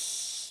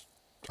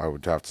I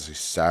would have to say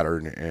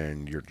Saturn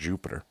and your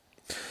Jupiter.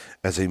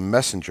 As a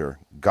messenger,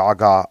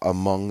 Gaga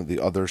among the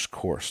others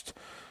coursed,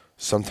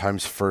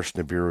 sometimes first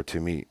Nibiru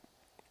to meet.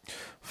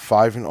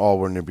 5 in all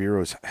were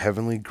Nibiru's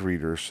heavenly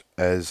greeters,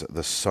 as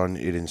the sun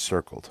it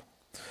encircled.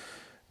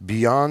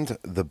 Beyond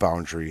the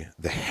boundary,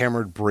 the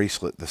hammered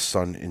bracelet the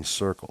sun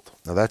encircled.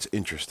 Now that's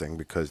interesting,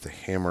 because the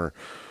hammer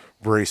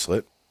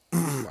bracelet,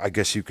 I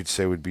guess you could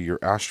say, would be your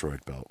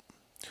asteroid belt.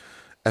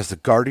 As the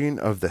guardian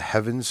of the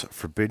heavens'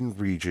 forbidden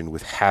region,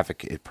 with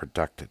havoc it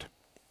protected.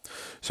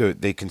 So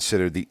they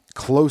consider the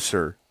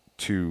closer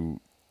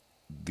to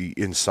the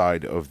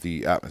inside of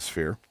the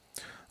atmosphere.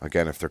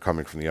 Again, if they're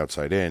coming from the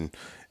outside in,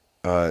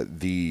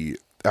 the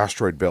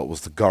asteroid belt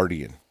was the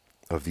guardian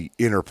of the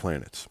inner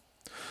planets.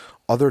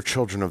 Other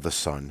children of the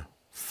sun,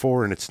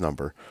 4 in its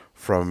number,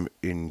 From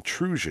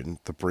intrusion,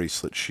 the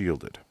bracelet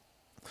shielded.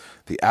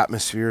 The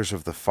atmospheres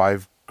of the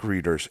 5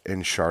 greeters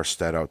Enshar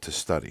set out to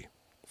study.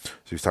 So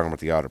he's talking about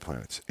the outer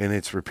planets. In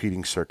its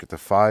repeating circuit, the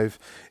 5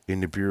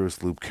 in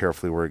Nibiru's loop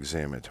carefully were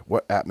examined.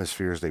 What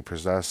atmospheres they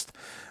possessed,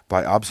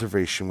 by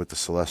observation with the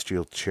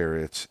celestial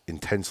chariots,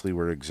 intensely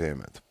were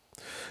examined.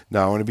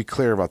 Now, I want to be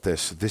clear about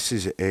this. This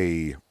is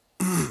a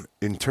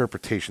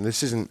interpretation.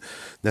 This isn't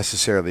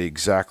necessarily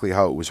exactly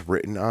how it was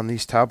written on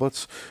these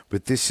tablets,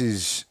 but this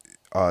is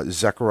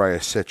Zechariah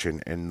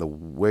Sitchin and the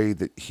way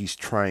that he's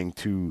trying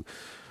to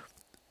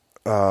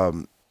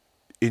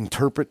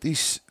interpret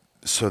these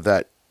so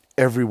that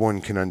everyone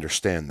can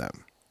understand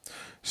them.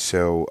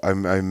 So I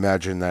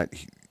imagine that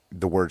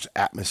the words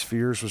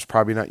atmospheres was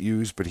probably not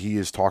used, but he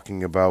is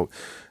talking about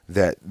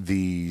that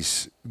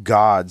these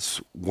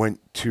gods went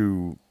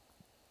to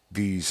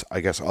these,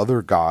 I guess,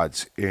 other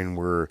gods and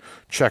were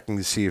checking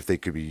to see if they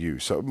could be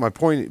used. So my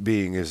point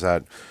being is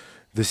that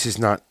this is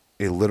not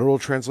a literal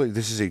translation.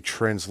 This is a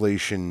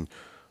translation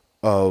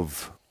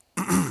of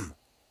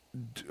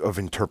of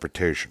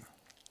interpretation.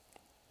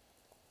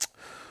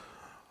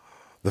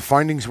 The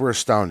findings were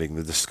astounding.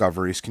 The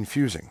discoveries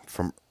confusing.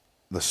 From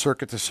the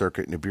circuit to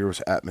circuit,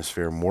 Nibiru's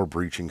atmosphere, more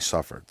breaching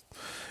suffered.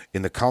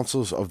 In the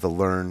councils of the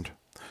learned,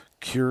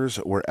 cures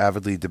were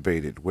avidly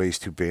debated. Ways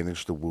to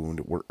bandage the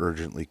wound were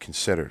urgently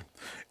considered.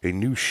 A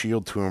new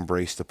shield to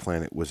embrace the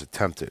planet was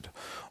attempted.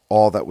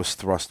 All that was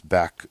thrust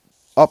back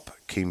up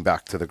came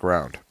back to the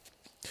ground.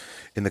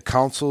 In the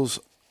councils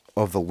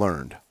of the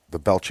learned, the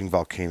belching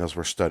volcanoes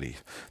were studied.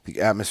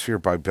 The atmosphere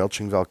by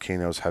belching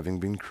volcanoes having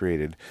been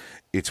created,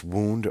 its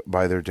wound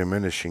by their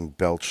diminishing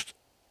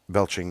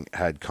belching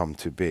had come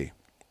to be.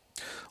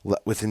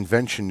 Let with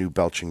invention new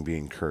belching be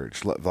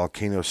encouraged. Let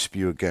volcanoes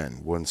spew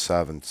again, one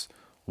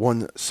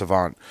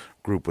savant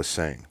group was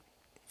saying.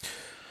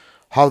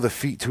 How the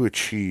feat to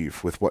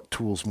achieve, with what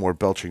tools more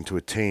belching to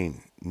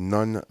attain,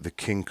 none the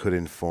king could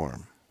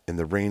inform. In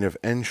the reign of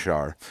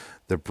Enshar,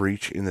 the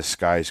breach in the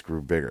skies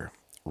grew bigger.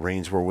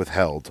 Rains were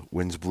withheld,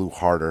 winds blew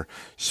harder,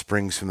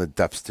 springs from the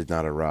depths did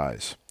not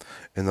arise.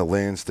 In the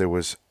lands there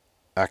was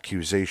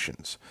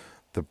accusations,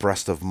 the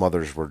breast of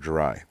mothers were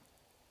dry.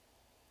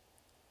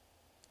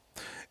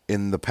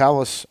 In the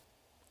palace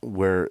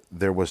where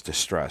there was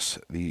distress,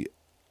 the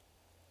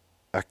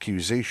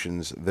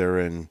accusations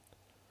therein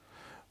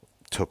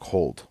took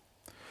hold.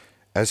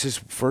 As his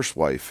first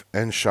wife,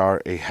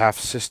 Enshar, a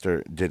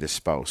half-sister, did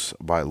espouse,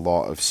 by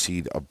law of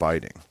seed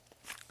abiding.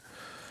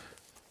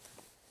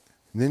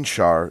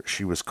 Ninshar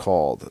she was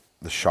called,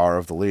 the Shar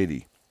of the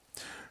lady.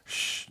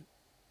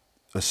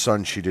 A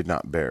son she did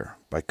not bear.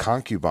 By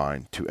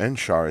concubine, to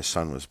Enshar a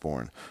son was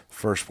born.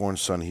 Firstborn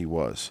son he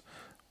was.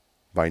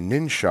 By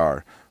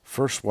Ninshar,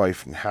 first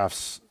wife and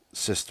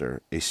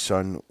half-sister, a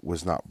son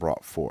was not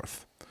brought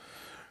forth.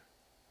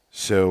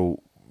 So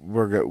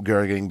we're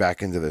getting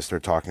back into this. They're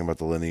talking about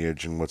the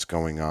lineage and what's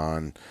going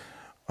on.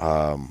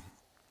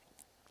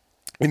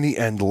 In the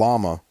end,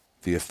 Lama,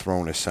 the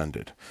throne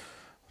ascended.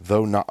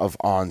 Though not of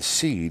An's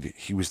seed,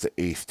 he was the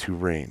 8th to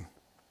reign.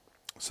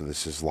 So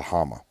this is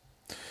Lahama.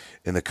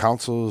 In the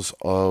councils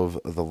of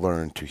the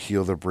learned to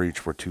heal the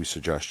breach were 2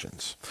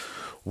 suggestions.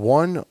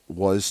 One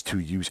was to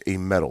use a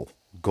metal.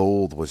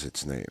 Gold was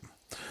its name.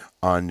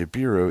 On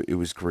Nibiru, it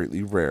was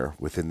greatly rare.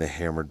 Within the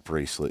hammered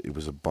bracelet, it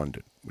was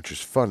abundant. Which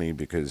is funny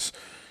because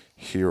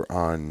here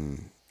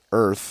on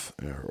Earth,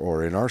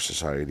 or in our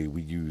society,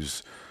 we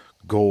use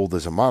gold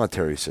as a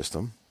monetary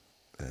system.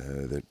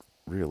 That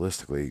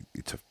realistically,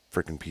 it's a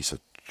freaking piece of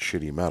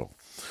shitty metal.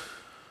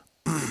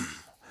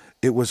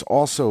 It was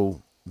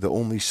also the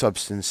only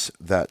substance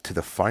that to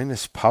the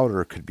finest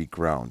powder could be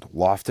ground,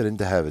 lofted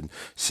into heaven,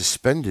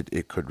 suspended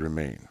it could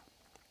remain.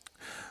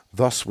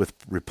 Thus, with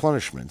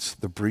replenishments,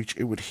 the breach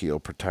it would heal,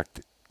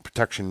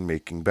 protection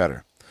making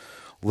better.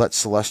 Let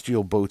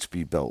celestial boats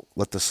be built.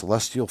 Let the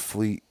celestial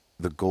fleet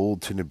the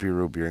gold to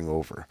Nibiru bearing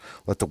over.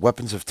 Let the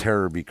weapons of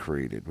terror be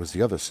created, was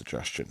the other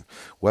suggestion.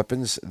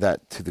 Weapons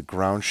that to the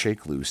ground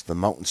shake loose, the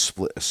mountains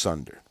split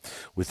asunder.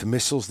 With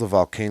missiles the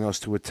volcanoes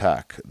to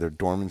attack, their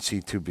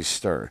dormancy to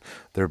bestir,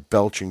 their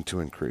belching to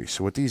increase.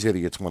 So what these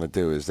idiots want to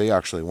do is they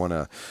actually want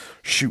to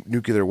shoot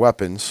nuclear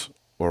weapons,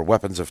 or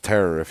weapons of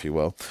terror, if you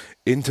will,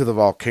 into the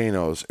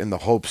volcanoes in the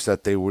hopes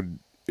that they would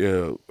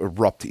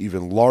erupt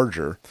even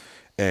larger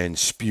and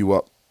spew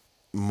up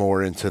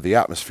more into the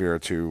atmosphere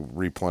to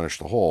replenish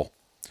the whole.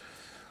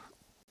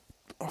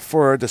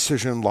 For a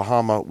decision,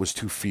 Lahama was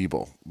too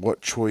feeble.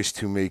 What choice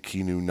to make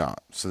he knew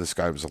not. So this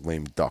guy was a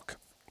lame duck.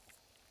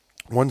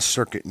 One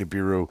circuit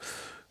Nibiru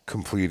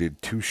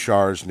completed. 2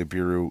 shars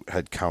Nibiru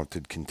had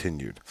counted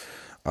continued.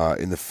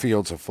 In the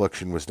fields,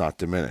 affliction was not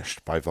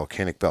diminished. By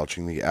volcanic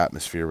belching, the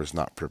atmosphere was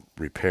not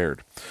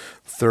repaired.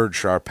 3rd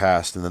shar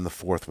passed, and then the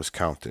 4th was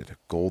counted.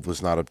 Gold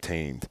was not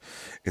obtained.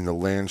 In the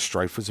land,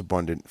 strife was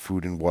abundant.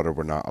 Food and water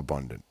were not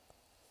abundant.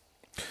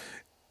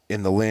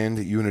 In the land,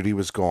 unity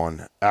was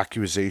gone.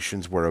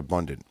 Accusations were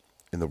abundant.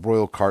 In the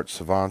royal cart,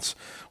 savants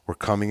were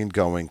coming and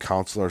going.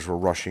 Counselors were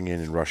rushing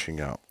in and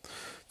rushing out.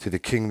 To the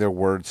king, their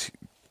words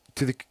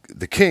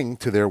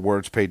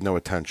paid no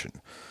attention.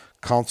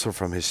 Counsel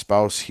from his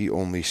spouse he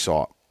only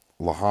sought.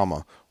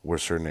 Lahama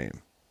was her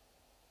name.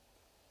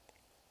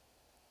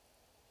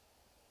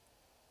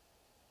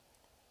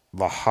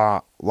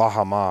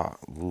 Lahama.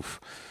 Oof.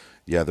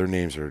 Yeah, their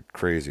names are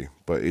crazy,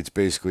 but it's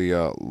basically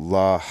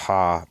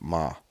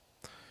Lahama.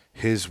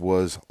 His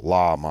was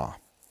Lama.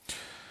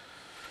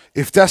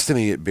 If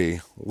destiny it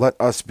be, let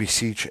us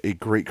beseech a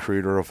great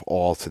creator of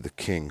all to the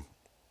king,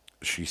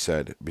 she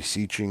said,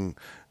 beseeching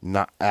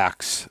not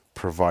acts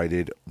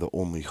provided the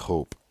only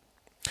hope.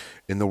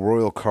 In the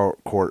royal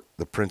court,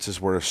 the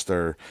princes were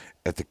astir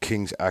at the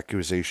king's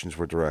accusations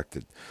were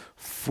directed.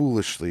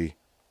 Foolishly,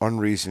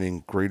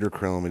 unreasoning, greater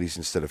calamities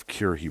instead of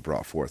cure he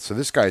brought forth. So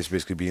this guy is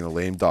basically being a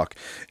lame duck,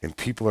 and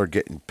people are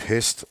getting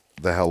pissed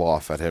the hell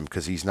off at him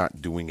because he's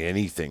not doing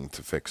anything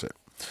to fix it.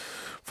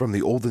 From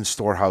the olden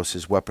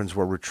storehouses, weapons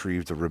were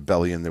retrieved. A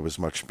rebellion, there was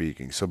much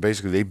speaking. So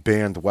basically, they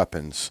banned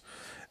weapons,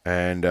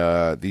 and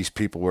these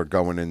people were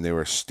going in. They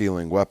were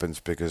stealing weapons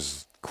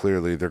because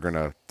clearly they're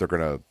gonna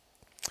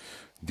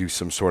do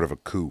some sort of a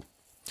coup.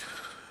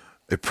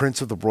 A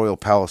prince of the royal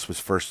palace was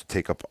first to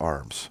take up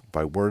arms.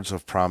 By words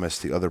of promise,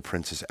 the other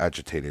princes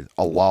agitated.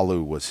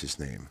 Alalu was his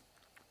name.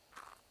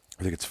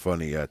 I think it's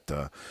funny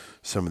that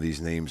some of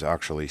these names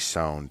actually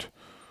sound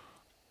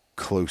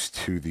close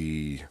to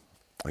the,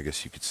 I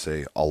guess you could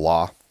say,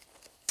 Allah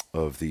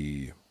of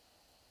the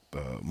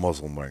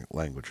Muslim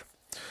language.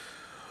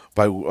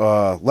 By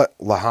let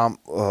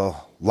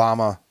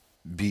Lama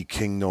be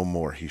king no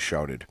more, he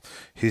shouted.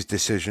 His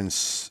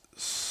decisions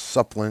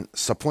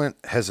supplant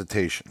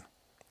hesitation.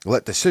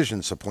 Let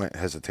decision supplant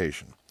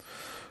hesitation.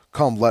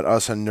 Come, let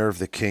us unnerve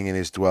the king in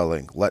his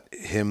dwelling. Let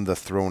him the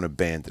throne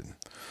abandon.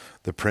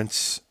 The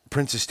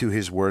princes to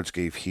his words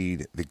gave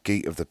heed. The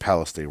gate of the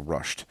palace they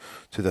rushed.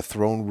 To the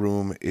throne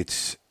room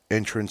its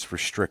entrance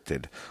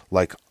restricted.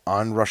 Like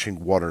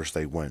onrushing waters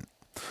they went.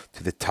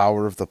 To the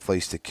tower of the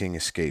place the king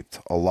escaped.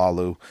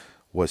 Alalu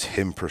was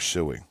him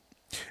pursuing.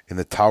 In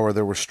the tower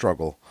there was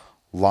struggle.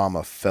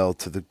 Lama fell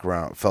to the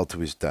ground, fell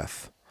to his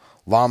death.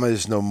 Lama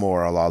is no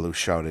more, Alalu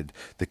shouted.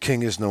 The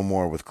king is no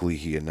more, with glee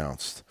he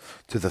announced.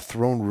 To the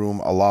throne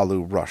room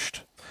Alalu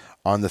rushed,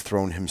 on the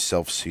throne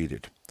himself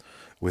seated.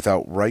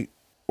 Without right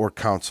or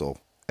counsel,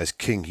 as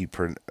king he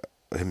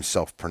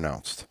himself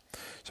pronounced.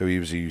 So he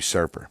was a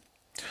usurper.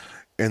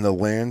 In the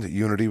land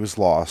unity was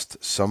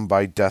lost. Some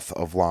by death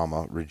of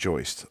Lama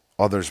rejoiced.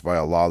 Others by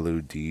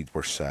Alalu deed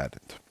were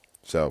saddened.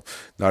 So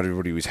not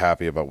everybody was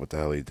happy about what the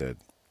hell he did.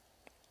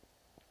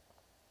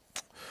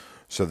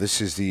 So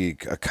this is the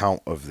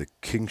account of the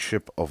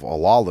kingship of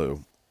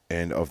Alalu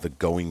and of the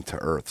going to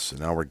earth. So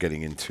now we're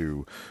getting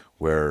into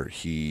where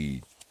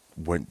he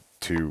went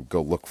to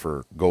go look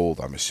for gold,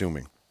 I'm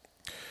assuming.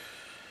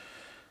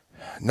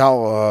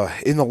 Now,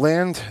 in the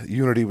land,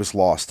 unity was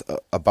lost.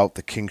 About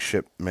the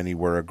kingship, many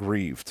were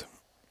aggrieved.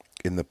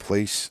 In the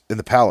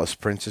palace,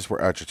 princes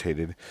were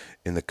agitated.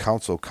 In the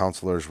council,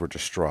 counselors were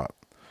distraught.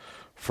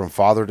 From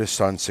father to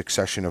son,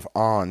 succession of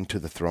On to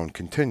the throne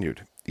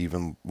continued.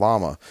 Even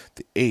Lama,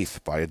 the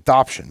eighth by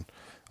adoption,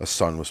 a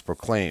son was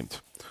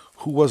proclaimed.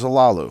 Who was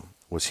Alalu?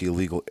 Was he a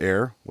legal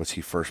heir? Was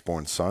he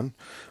firstborn son?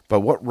 By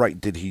what right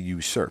did he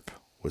usurp?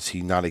 Was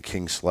he not a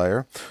king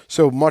slayer?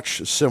 So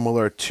much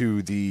similar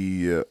to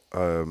the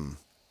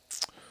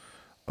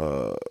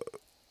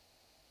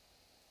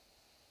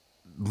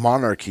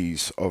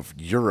monarchies of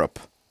Europe.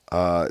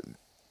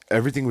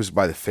 Everything was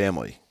by the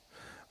family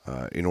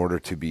in order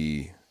to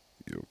be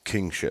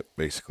kingship,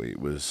 basically. It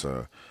was...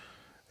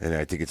 and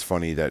I think it's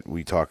funny that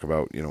we talk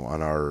about,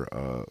 on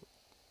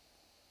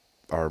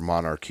our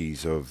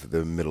monarchies of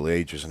the Middle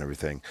Ages and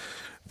everything,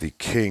 the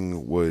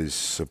king was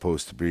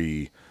supposed to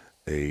be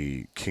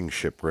a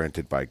kingship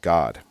granted by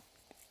God,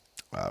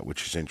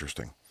 which is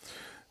interesting,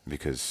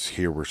 because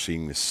here we're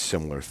seeing this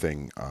similar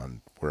thing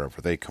on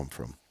wherever they come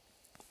from.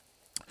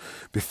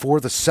 Before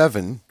the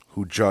seven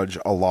who judge,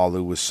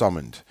 Alalu was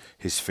summoned,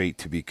 his fate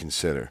to be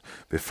considered.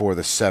 Before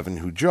the seven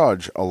who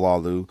judge,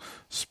 Alalu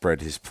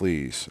spread his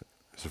pleas.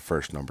 The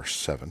first number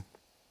 7.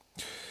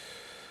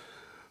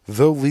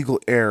 Though legal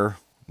heir,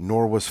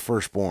 nor was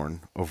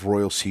firstborn, of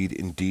royal seed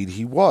indeed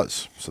he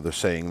was. So they're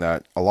saying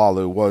that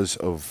Alalu was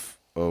of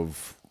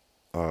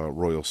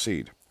royal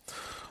seed.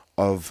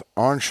 Of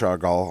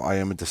Anshagal I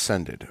am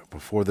descended.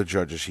 Before the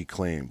judges he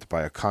claimed.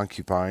 By a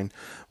concubine,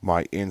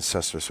 my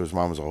ancestor, so his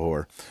mom was a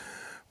whore,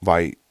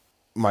 by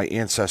my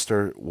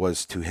ancestor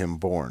was to him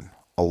born.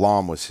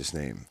 Alam was his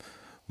name.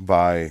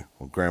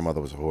 Grandmother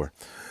was a whore.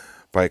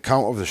 By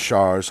account of the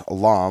Shars,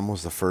 Alam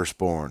was the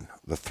firstborn.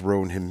 The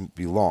throne him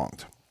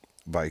belonged.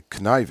 By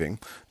conniving,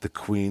 the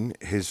queen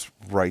his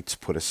rights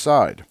put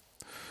aside.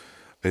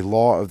 A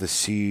law of the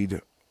seed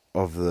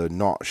of the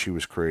naught she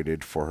was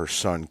created, for her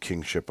son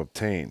kingship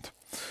obtained.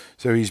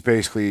 So he's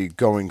basically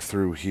going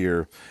through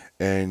here,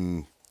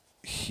 and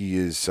he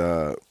is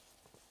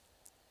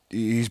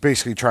he's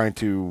basically trying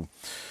to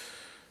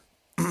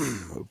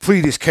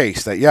plead his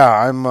case that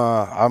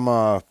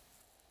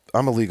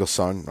I'm a legal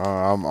son.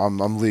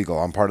 I'm legal.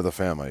 I'm part of the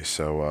family.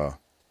 So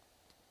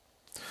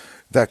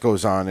that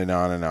goes on and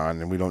on and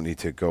on, and we don't need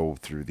to go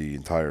through the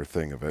entire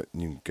thing of it.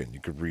 You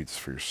could read this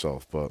for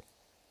yourself, but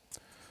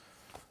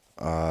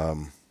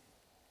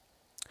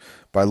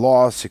by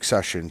law of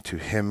succession to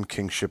him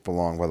kingship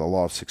belong. By the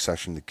law of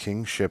succession to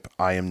kingship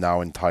I am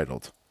now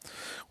entitled.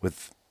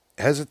 With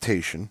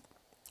hesitation,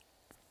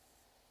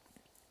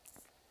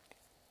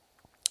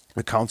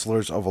 the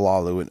counselors of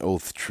Alalu an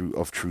oath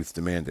of truth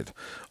demanded.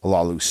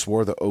 Alalu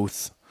swore the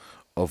oath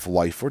of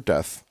life or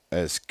death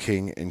as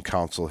king and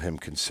council him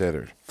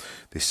considered.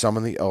 They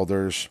summoned the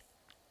elders.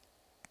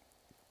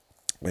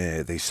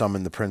 They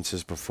summoned the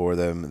princes before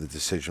them. The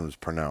decision was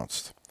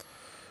pronounced.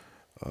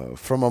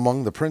 From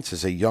among the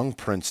princes, a young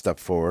prince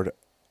stepped forward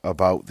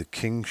about the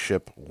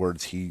kingship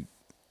words he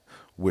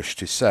wished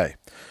to say.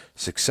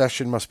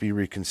 Succession must be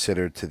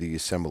reconsidered to the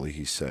assembly,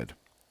 he said.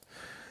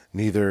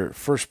 Neither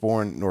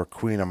firstborn nor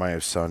queen am I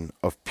of son.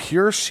 Of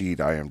pure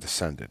seed I am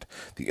descended.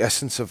 The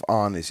essence of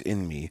An is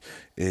in me,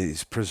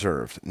 is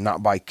preserved,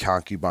 not by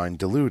concubine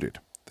deluded.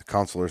 The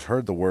counselors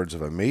heard the words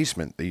of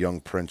amazement. The young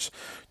prince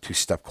to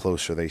step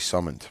closer they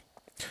summoned.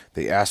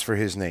 They asked for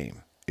his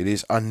name. It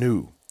is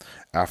Anu.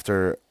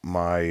 After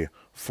my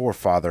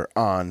forefather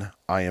An,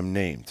 I am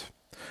named.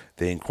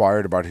 They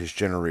inquired about his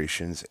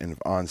generations, and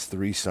of An's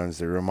 3 sons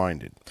they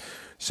reminded.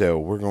 So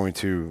we're going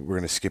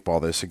to skip all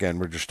this again.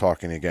 We're just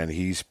talking again.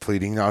 He's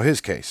pleading now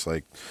his case.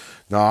 Like,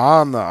 no,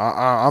 I'm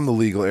the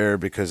legal heir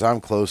because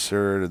I'm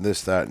closer to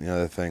this, that, and the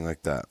other thing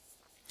like that.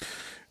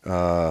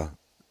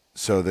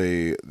 So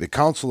the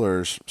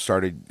counselors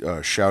started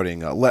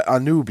shouting, "Let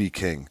Anu be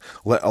king.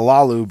 Let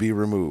Alalu be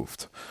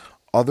removed."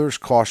 Others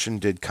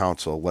cautioned did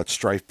counsel, "Let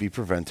strife be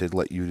prevented.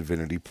 Let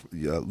unity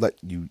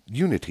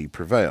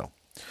prevail."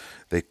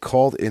 They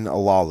called in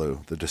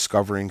Alalu, the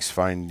discovering's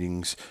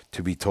findings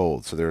to be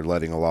told. So they're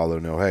letting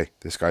Alalu know, hey,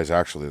 this guy's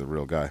actually the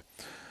real guy.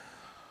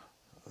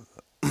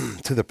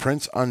 To the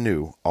prince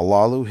Anu,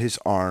 Alalu his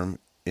arm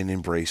in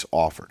embrace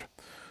offered.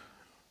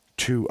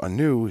 To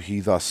Anu he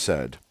thus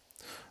said,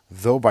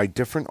 though by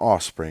different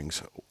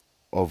offsprings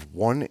of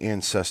one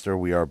ancestor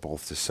we are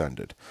both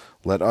descended,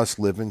 let us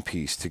live in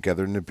peace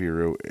together,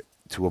 Nibiru,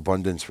 to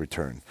abundance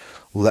return.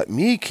 Let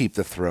me keep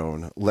the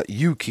throne, let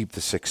you keep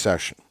the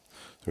succession.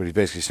 So what he's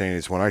basically saying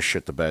is, when I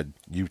shit the bed,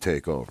 you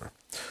take over.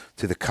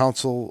 To the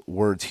council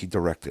words he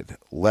directed,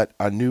 let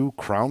Anu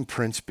crown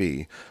prince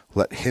be,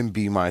 let him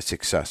be my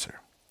successor.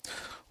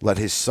 Let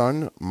his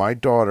son, my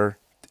daughter,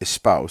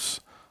 espouse,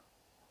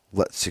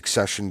 let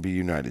succession be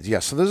united. Yeah,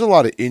 so there's a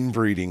lot of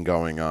inbreeding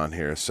going on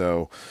here.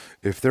 So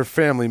if they're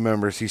family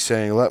members, he's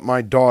saying, let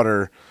my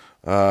daughter,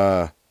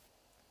 let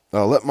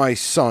my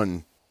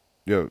son,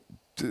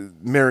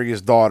 marry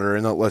his daughter,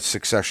 and let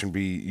succession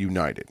be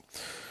united.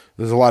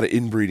 There's a lot of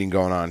inbreeding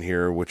going on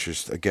here, which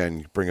is,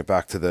 again, bring it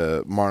back to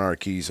the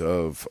monarchies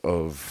of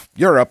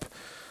Europe.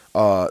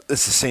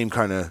 It's the same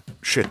kind of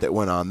shit that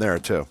went on there,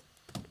 too.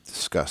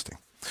 Disgusting.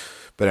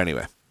 But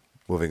anyway,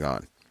 moving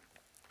on.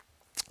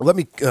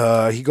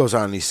 He goes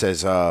on and he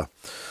says,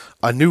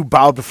 Anu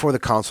bowed before the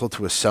council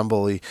to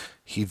assembly.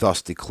 He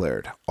thus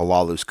declared,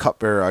 Alalu's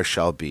cupbearer I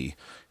shall be,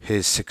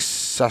 his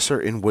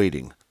successor in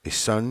waiting, a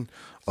son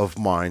of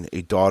mine,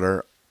 a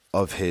daughter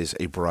of his,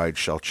 a bride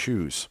shall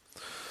choose.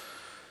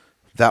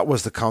 That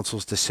was the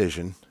council's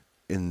decision.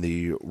 In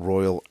the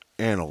royal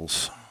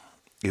annals,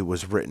 it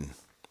was written.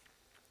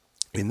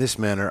 In this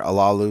manner,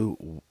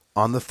 Alalu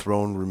on the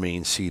throne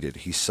remained seated.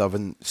 He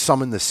summoned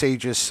the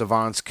sages,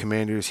 savants,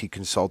 commanders he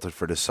consulted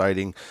for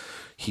deciding.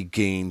 He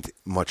gained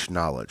much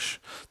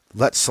knowledge.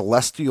 Let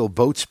celestial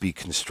boats be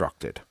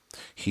constructed,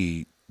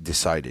 he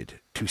decided,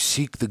 to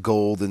seek the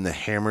gold in the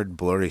hammered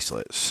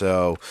bracelet.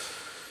 So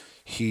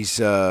he's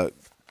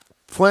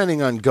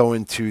planning on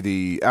going to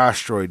the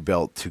asteroid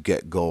belt to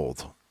get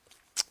gold.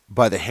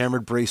 By the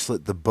hammered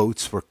bracelet, the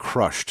boats were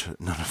crushed.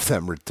 None of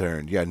them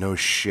returned. Yeah, no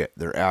shit.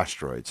 They're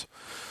asteroids.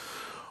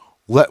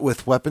 Let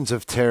with weapons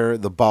of terror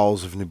the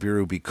bowels of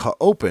Nibiru be cut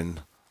open.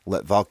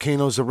 Let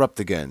volcanoes erupt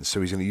again.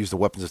 So he's going to use the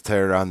weapons of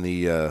terror on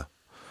the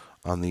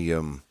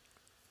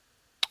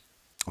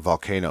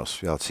volcanoes.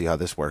 Yeah, let's see how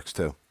this works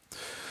too.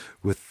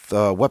 With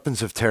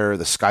weapons of terror,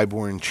 the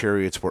skyborne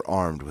chariots were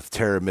armed. With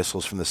terror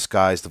missiles from the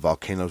skies, the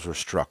volcanoes were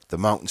struck. The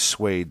mountains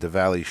swayed, the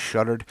valleys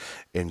shuddered,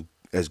 and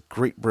as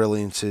great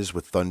brilliances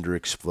with thunder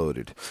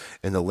exploded.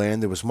 In the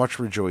land there was much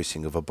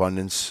rejoicing. Of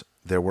abundance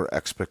there were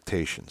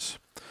expectations.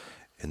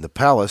 In the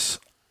palace,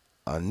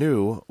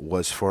 Anu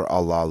was for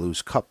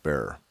Alalu's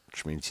cupbearer,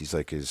 which means he's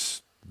like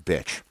his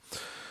bitch.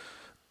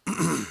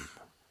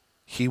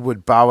 He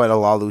would bow at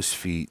Alalu's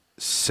feet,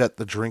 set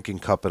the drinking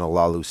cup in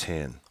Alalu's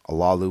hand.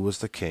 Alalu was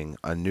the king.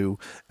 Anu,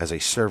 as a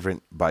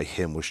servant, by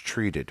him was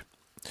treated.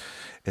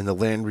 In the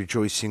land,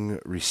 rejoicing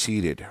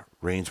receded.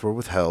 Rains were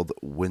withheld.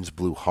 Winds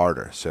blew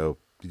harder. So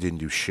he didn't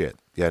do shit.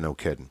 Yeah, no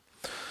kidding.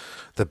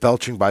 The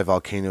belching by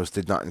volcanoes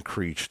did not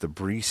increase. The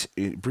breach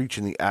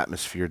in the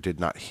atmosphere did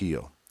not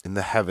heal. In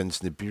the heavens,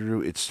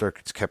 Nibiru, its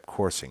circuits kept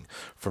coursing.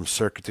 From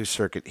circuit to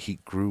circuit, heat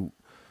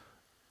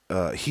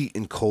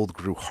and cold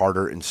grew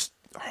harder and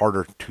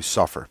harder to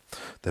suffer.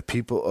 The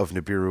people of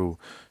Nibiru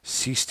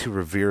ceased to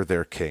revere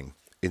their king.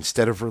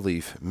 Instead of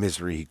relief,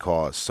 misery he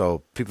caused.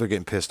 So people are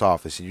getting pissed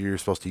off. They said, you're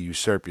supposed to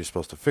usurp, you're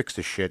supposed to fix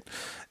the shit,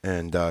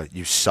 and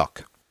you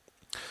suck.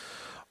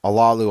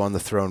 Alalu on the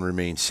throne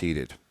remained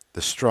seated.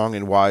 The strong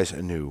and wise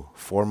Anu,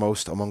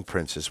 foremost among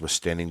princes, was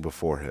standing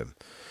before him.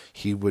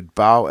 He would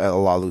bow at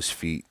Alalu's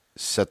feet,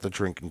 set the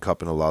drinking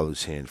cup in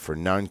Alalu's hand. For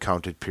 9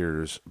 counted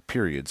periods,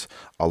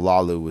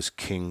 Alalu was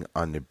king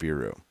on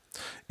Nibiru.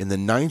 In the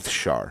 9th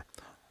Shar,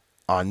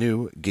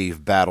 Anu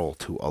gave battle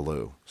to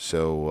Alalu.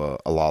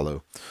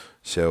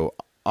 So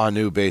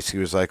Anu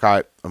basically was like, all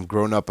right, I'm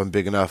grown up, I'm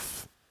big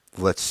enough,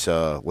 let's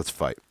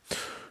fight.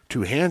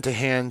 To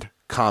hand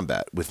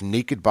combat with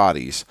naked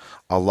bodies,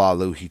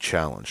 Alalu he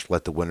challenged.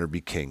 Let the winner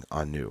be king,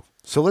 Anu.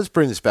 So let's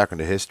bring this back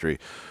into history.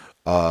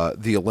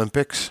 The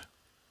Olympics,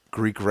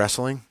 Greek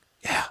wrestling,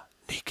 yeah,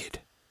 naked.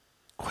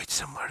 Quite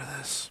similar to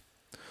this.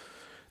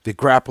 They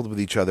grappled with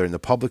each other in the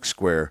public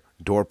square.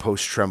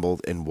 Doorposts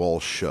trembled and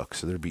walls shook.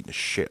 So they're beating the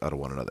shit out of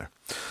one another.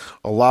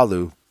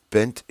 Alalu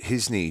bent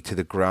his knee to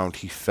the ground.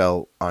 He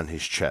fell on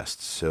his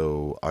chest.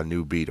 So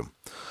Anu beat him.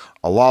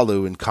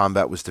 Alalu in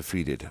combat was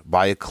defeated.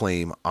 By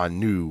acclaim,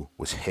 Anu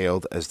was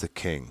hailed as the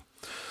king.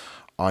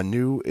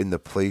 Anu in the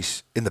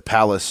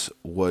palace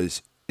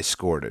was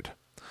escorted.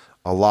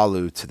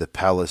 Alalu to the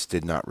palace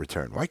did not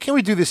return. Why can't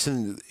we do this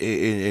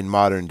in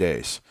modern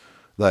days?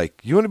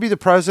 Like, you want to be the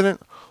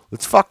president?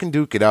 Let's fucking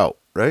duke it out,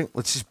 right?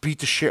 Let's just beat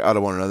the shit out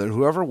of one another.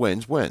 Whoever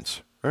wins,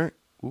 wins, right?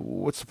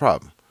 What's the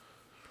problem?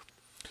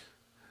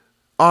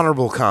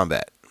 Honorable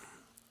combat.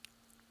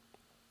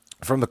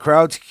 From the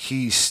crowds,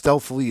 he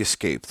stealthily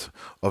escaped.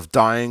 Of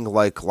dying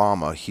like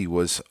Lama, he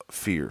was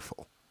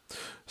fearful.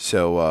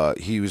 So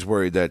he was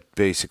worried that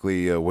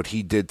basically what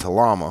he did to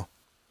Lama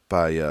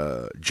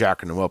by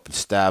jacking him up and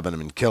stabbing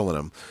him and killing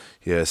him,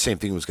 yeah, same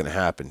thing was going to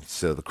happen.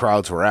 So the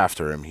crowds were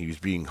after him. He was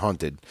being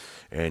hunted,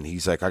 and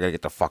he's like, I got to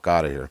get the fuck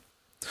out of here.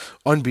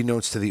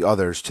 Unbeknownst to the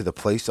others, to the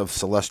place of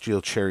celestial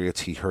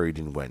chariots he hurried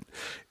and went.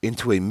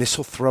 Into a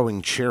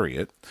missile-throwing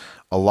chariot,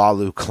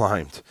 Alalu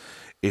climbed.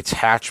 Its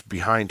hatch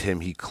behind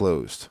him he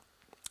closed.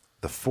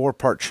 The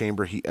 4-part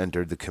chamber he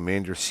entered, the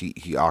commander's seat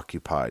he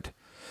occupied.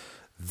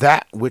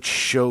 That which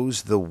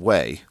shows the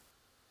way,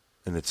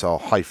 and it's all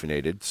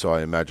hyphenated, so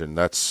I imagine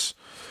that's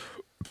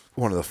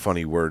one of the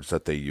funny words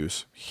that they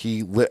use.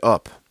 He lit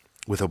up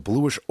with a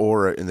bluish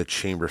aura in the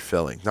chamber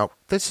filling. Now,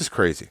 this is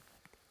crazy.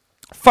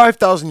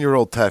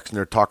 5,000-year-old text, and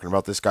they're talking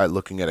about this guy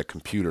looking at a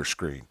computer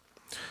screen.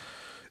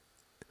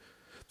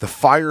 The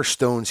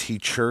firestones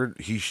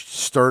he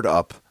stirred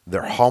up,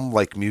 their hum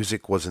like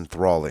music was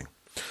enthralling.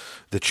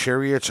 The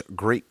chariot's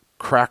great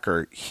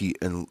cracker he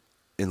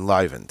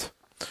enlivened.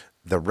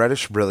 The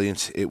reddish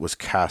brilliance it was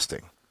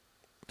casting.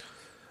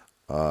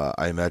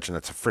 I imagine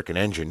that's a frickin'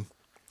 engine.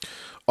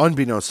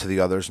 Unbeknownst to the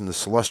others, in the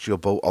celestial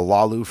boat,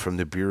 Alalu from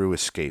Nibiru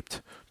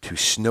escaped. To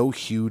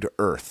snow-hued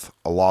earth,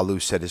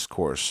 Alalu set his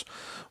course.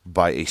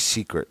 By a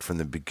secret from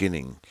the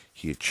beginning,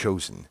 he had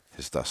chosen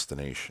his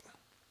destination.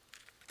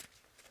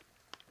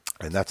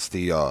 And that's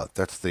the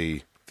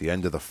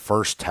end of the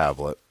first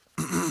tablet.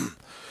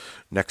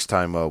 Next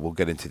time we'll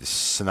get into the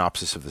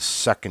synopsis of the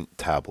second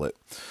tablet.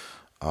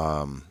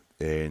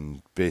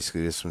 And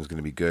basically this one's going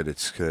to be good.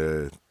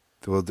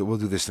 We'll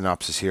do the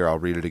synopsis here. I'll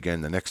read it again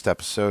in the next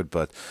episode.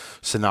 But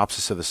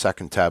synopsis of the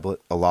second tablet,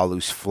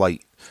 Alalu's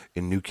flight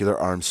in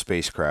nuclear-armed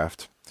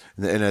spacecraft.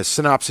 And a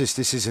synopsis,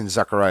 this is in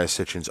Zecharia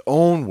Sitchin's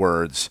own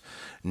words,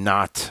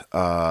 not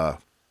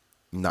what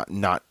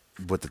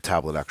the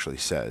tablet actually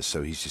says.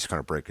 So he's just going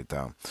to break it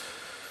down.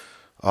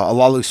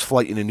 Alalu's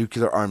flight in a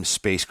nuclear-armed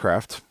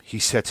spacecraft. He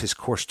sets his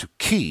course to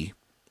Ki,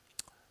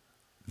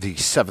 the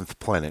 7th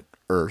planet,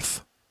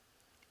 Earth.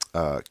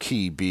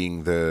 Ki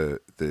being the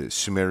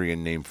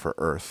Sumerian name for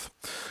Earth.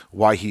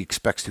 Why he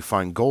expects to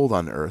find gold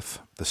on Earth.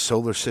 The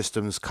solar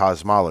system's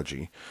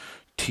cosmology.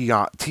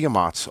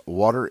 Tiamat's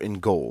water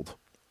and gold.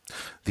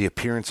 The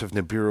appearance of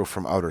Nibiru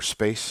from outer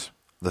space.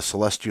 The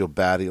celestial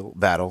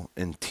battle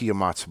and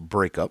Tiamat's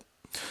breakup.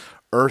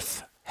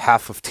 Earth,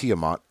 half of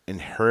Tiamat,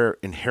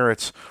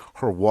 inherits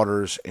her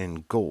waters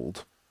and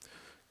gold.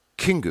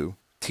 Kingu,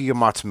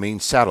 Tiamat's main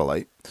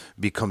satellite,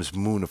 becomes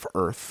moon of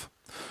Earth.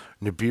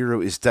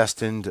 Nibiru is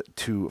destined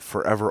to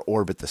forever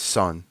orbit the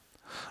sun.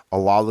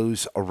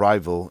 Alalu's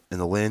arrival and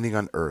the landing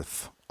on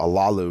Earth.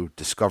 Alalu,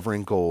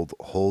 discovering gold,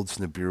 holds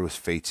Nibiru's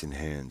fates in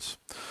hands.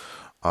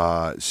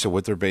 So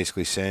what they're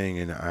basically saying,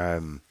 and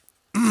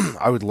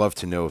I would love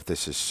to know if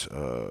this is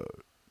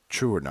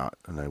true or not,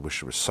 and I wish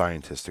there was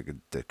scientists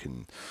that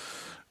can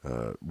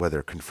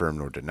whether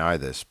confirm or deny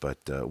this, but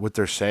what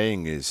they're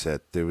saying is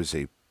that there was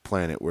a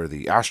planet where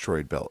the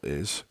asteroid belt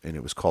is, and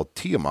it was called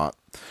Tiamat,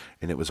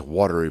 and it was a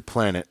watery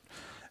planet,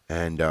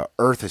 and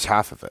Earth is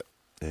half of it.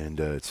 And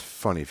it's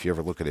funny, if you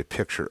ever look at a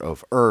picture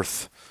of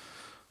Earth,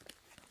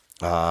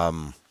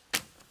 and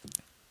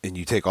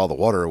you take all the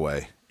water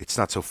away, it's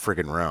not so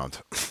friggin'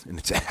 round, and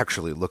it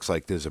actually looks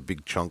like there's a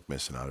big chunk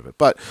missing out of it.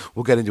 But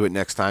we'll get into it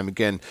next time.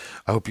 Again,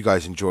 I hope you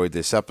guys enjoyed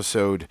this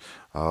episode.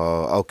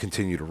 I'll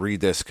continue to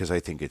read this because I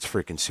think it's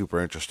freaking super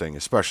interesting,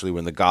 especially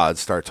when the gods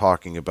start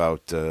talking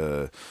about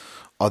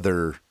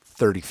other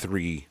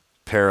 33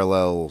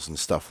 parallels and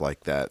stuff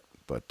like that.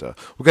 But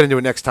we're going to do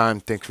it next time.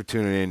 Thanks for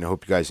tuning in. I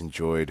hope you guys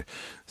enjoyed.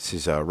 This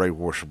is Right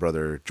Worship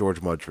Brother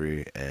George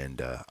Mudry,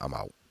 and I'm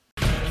out.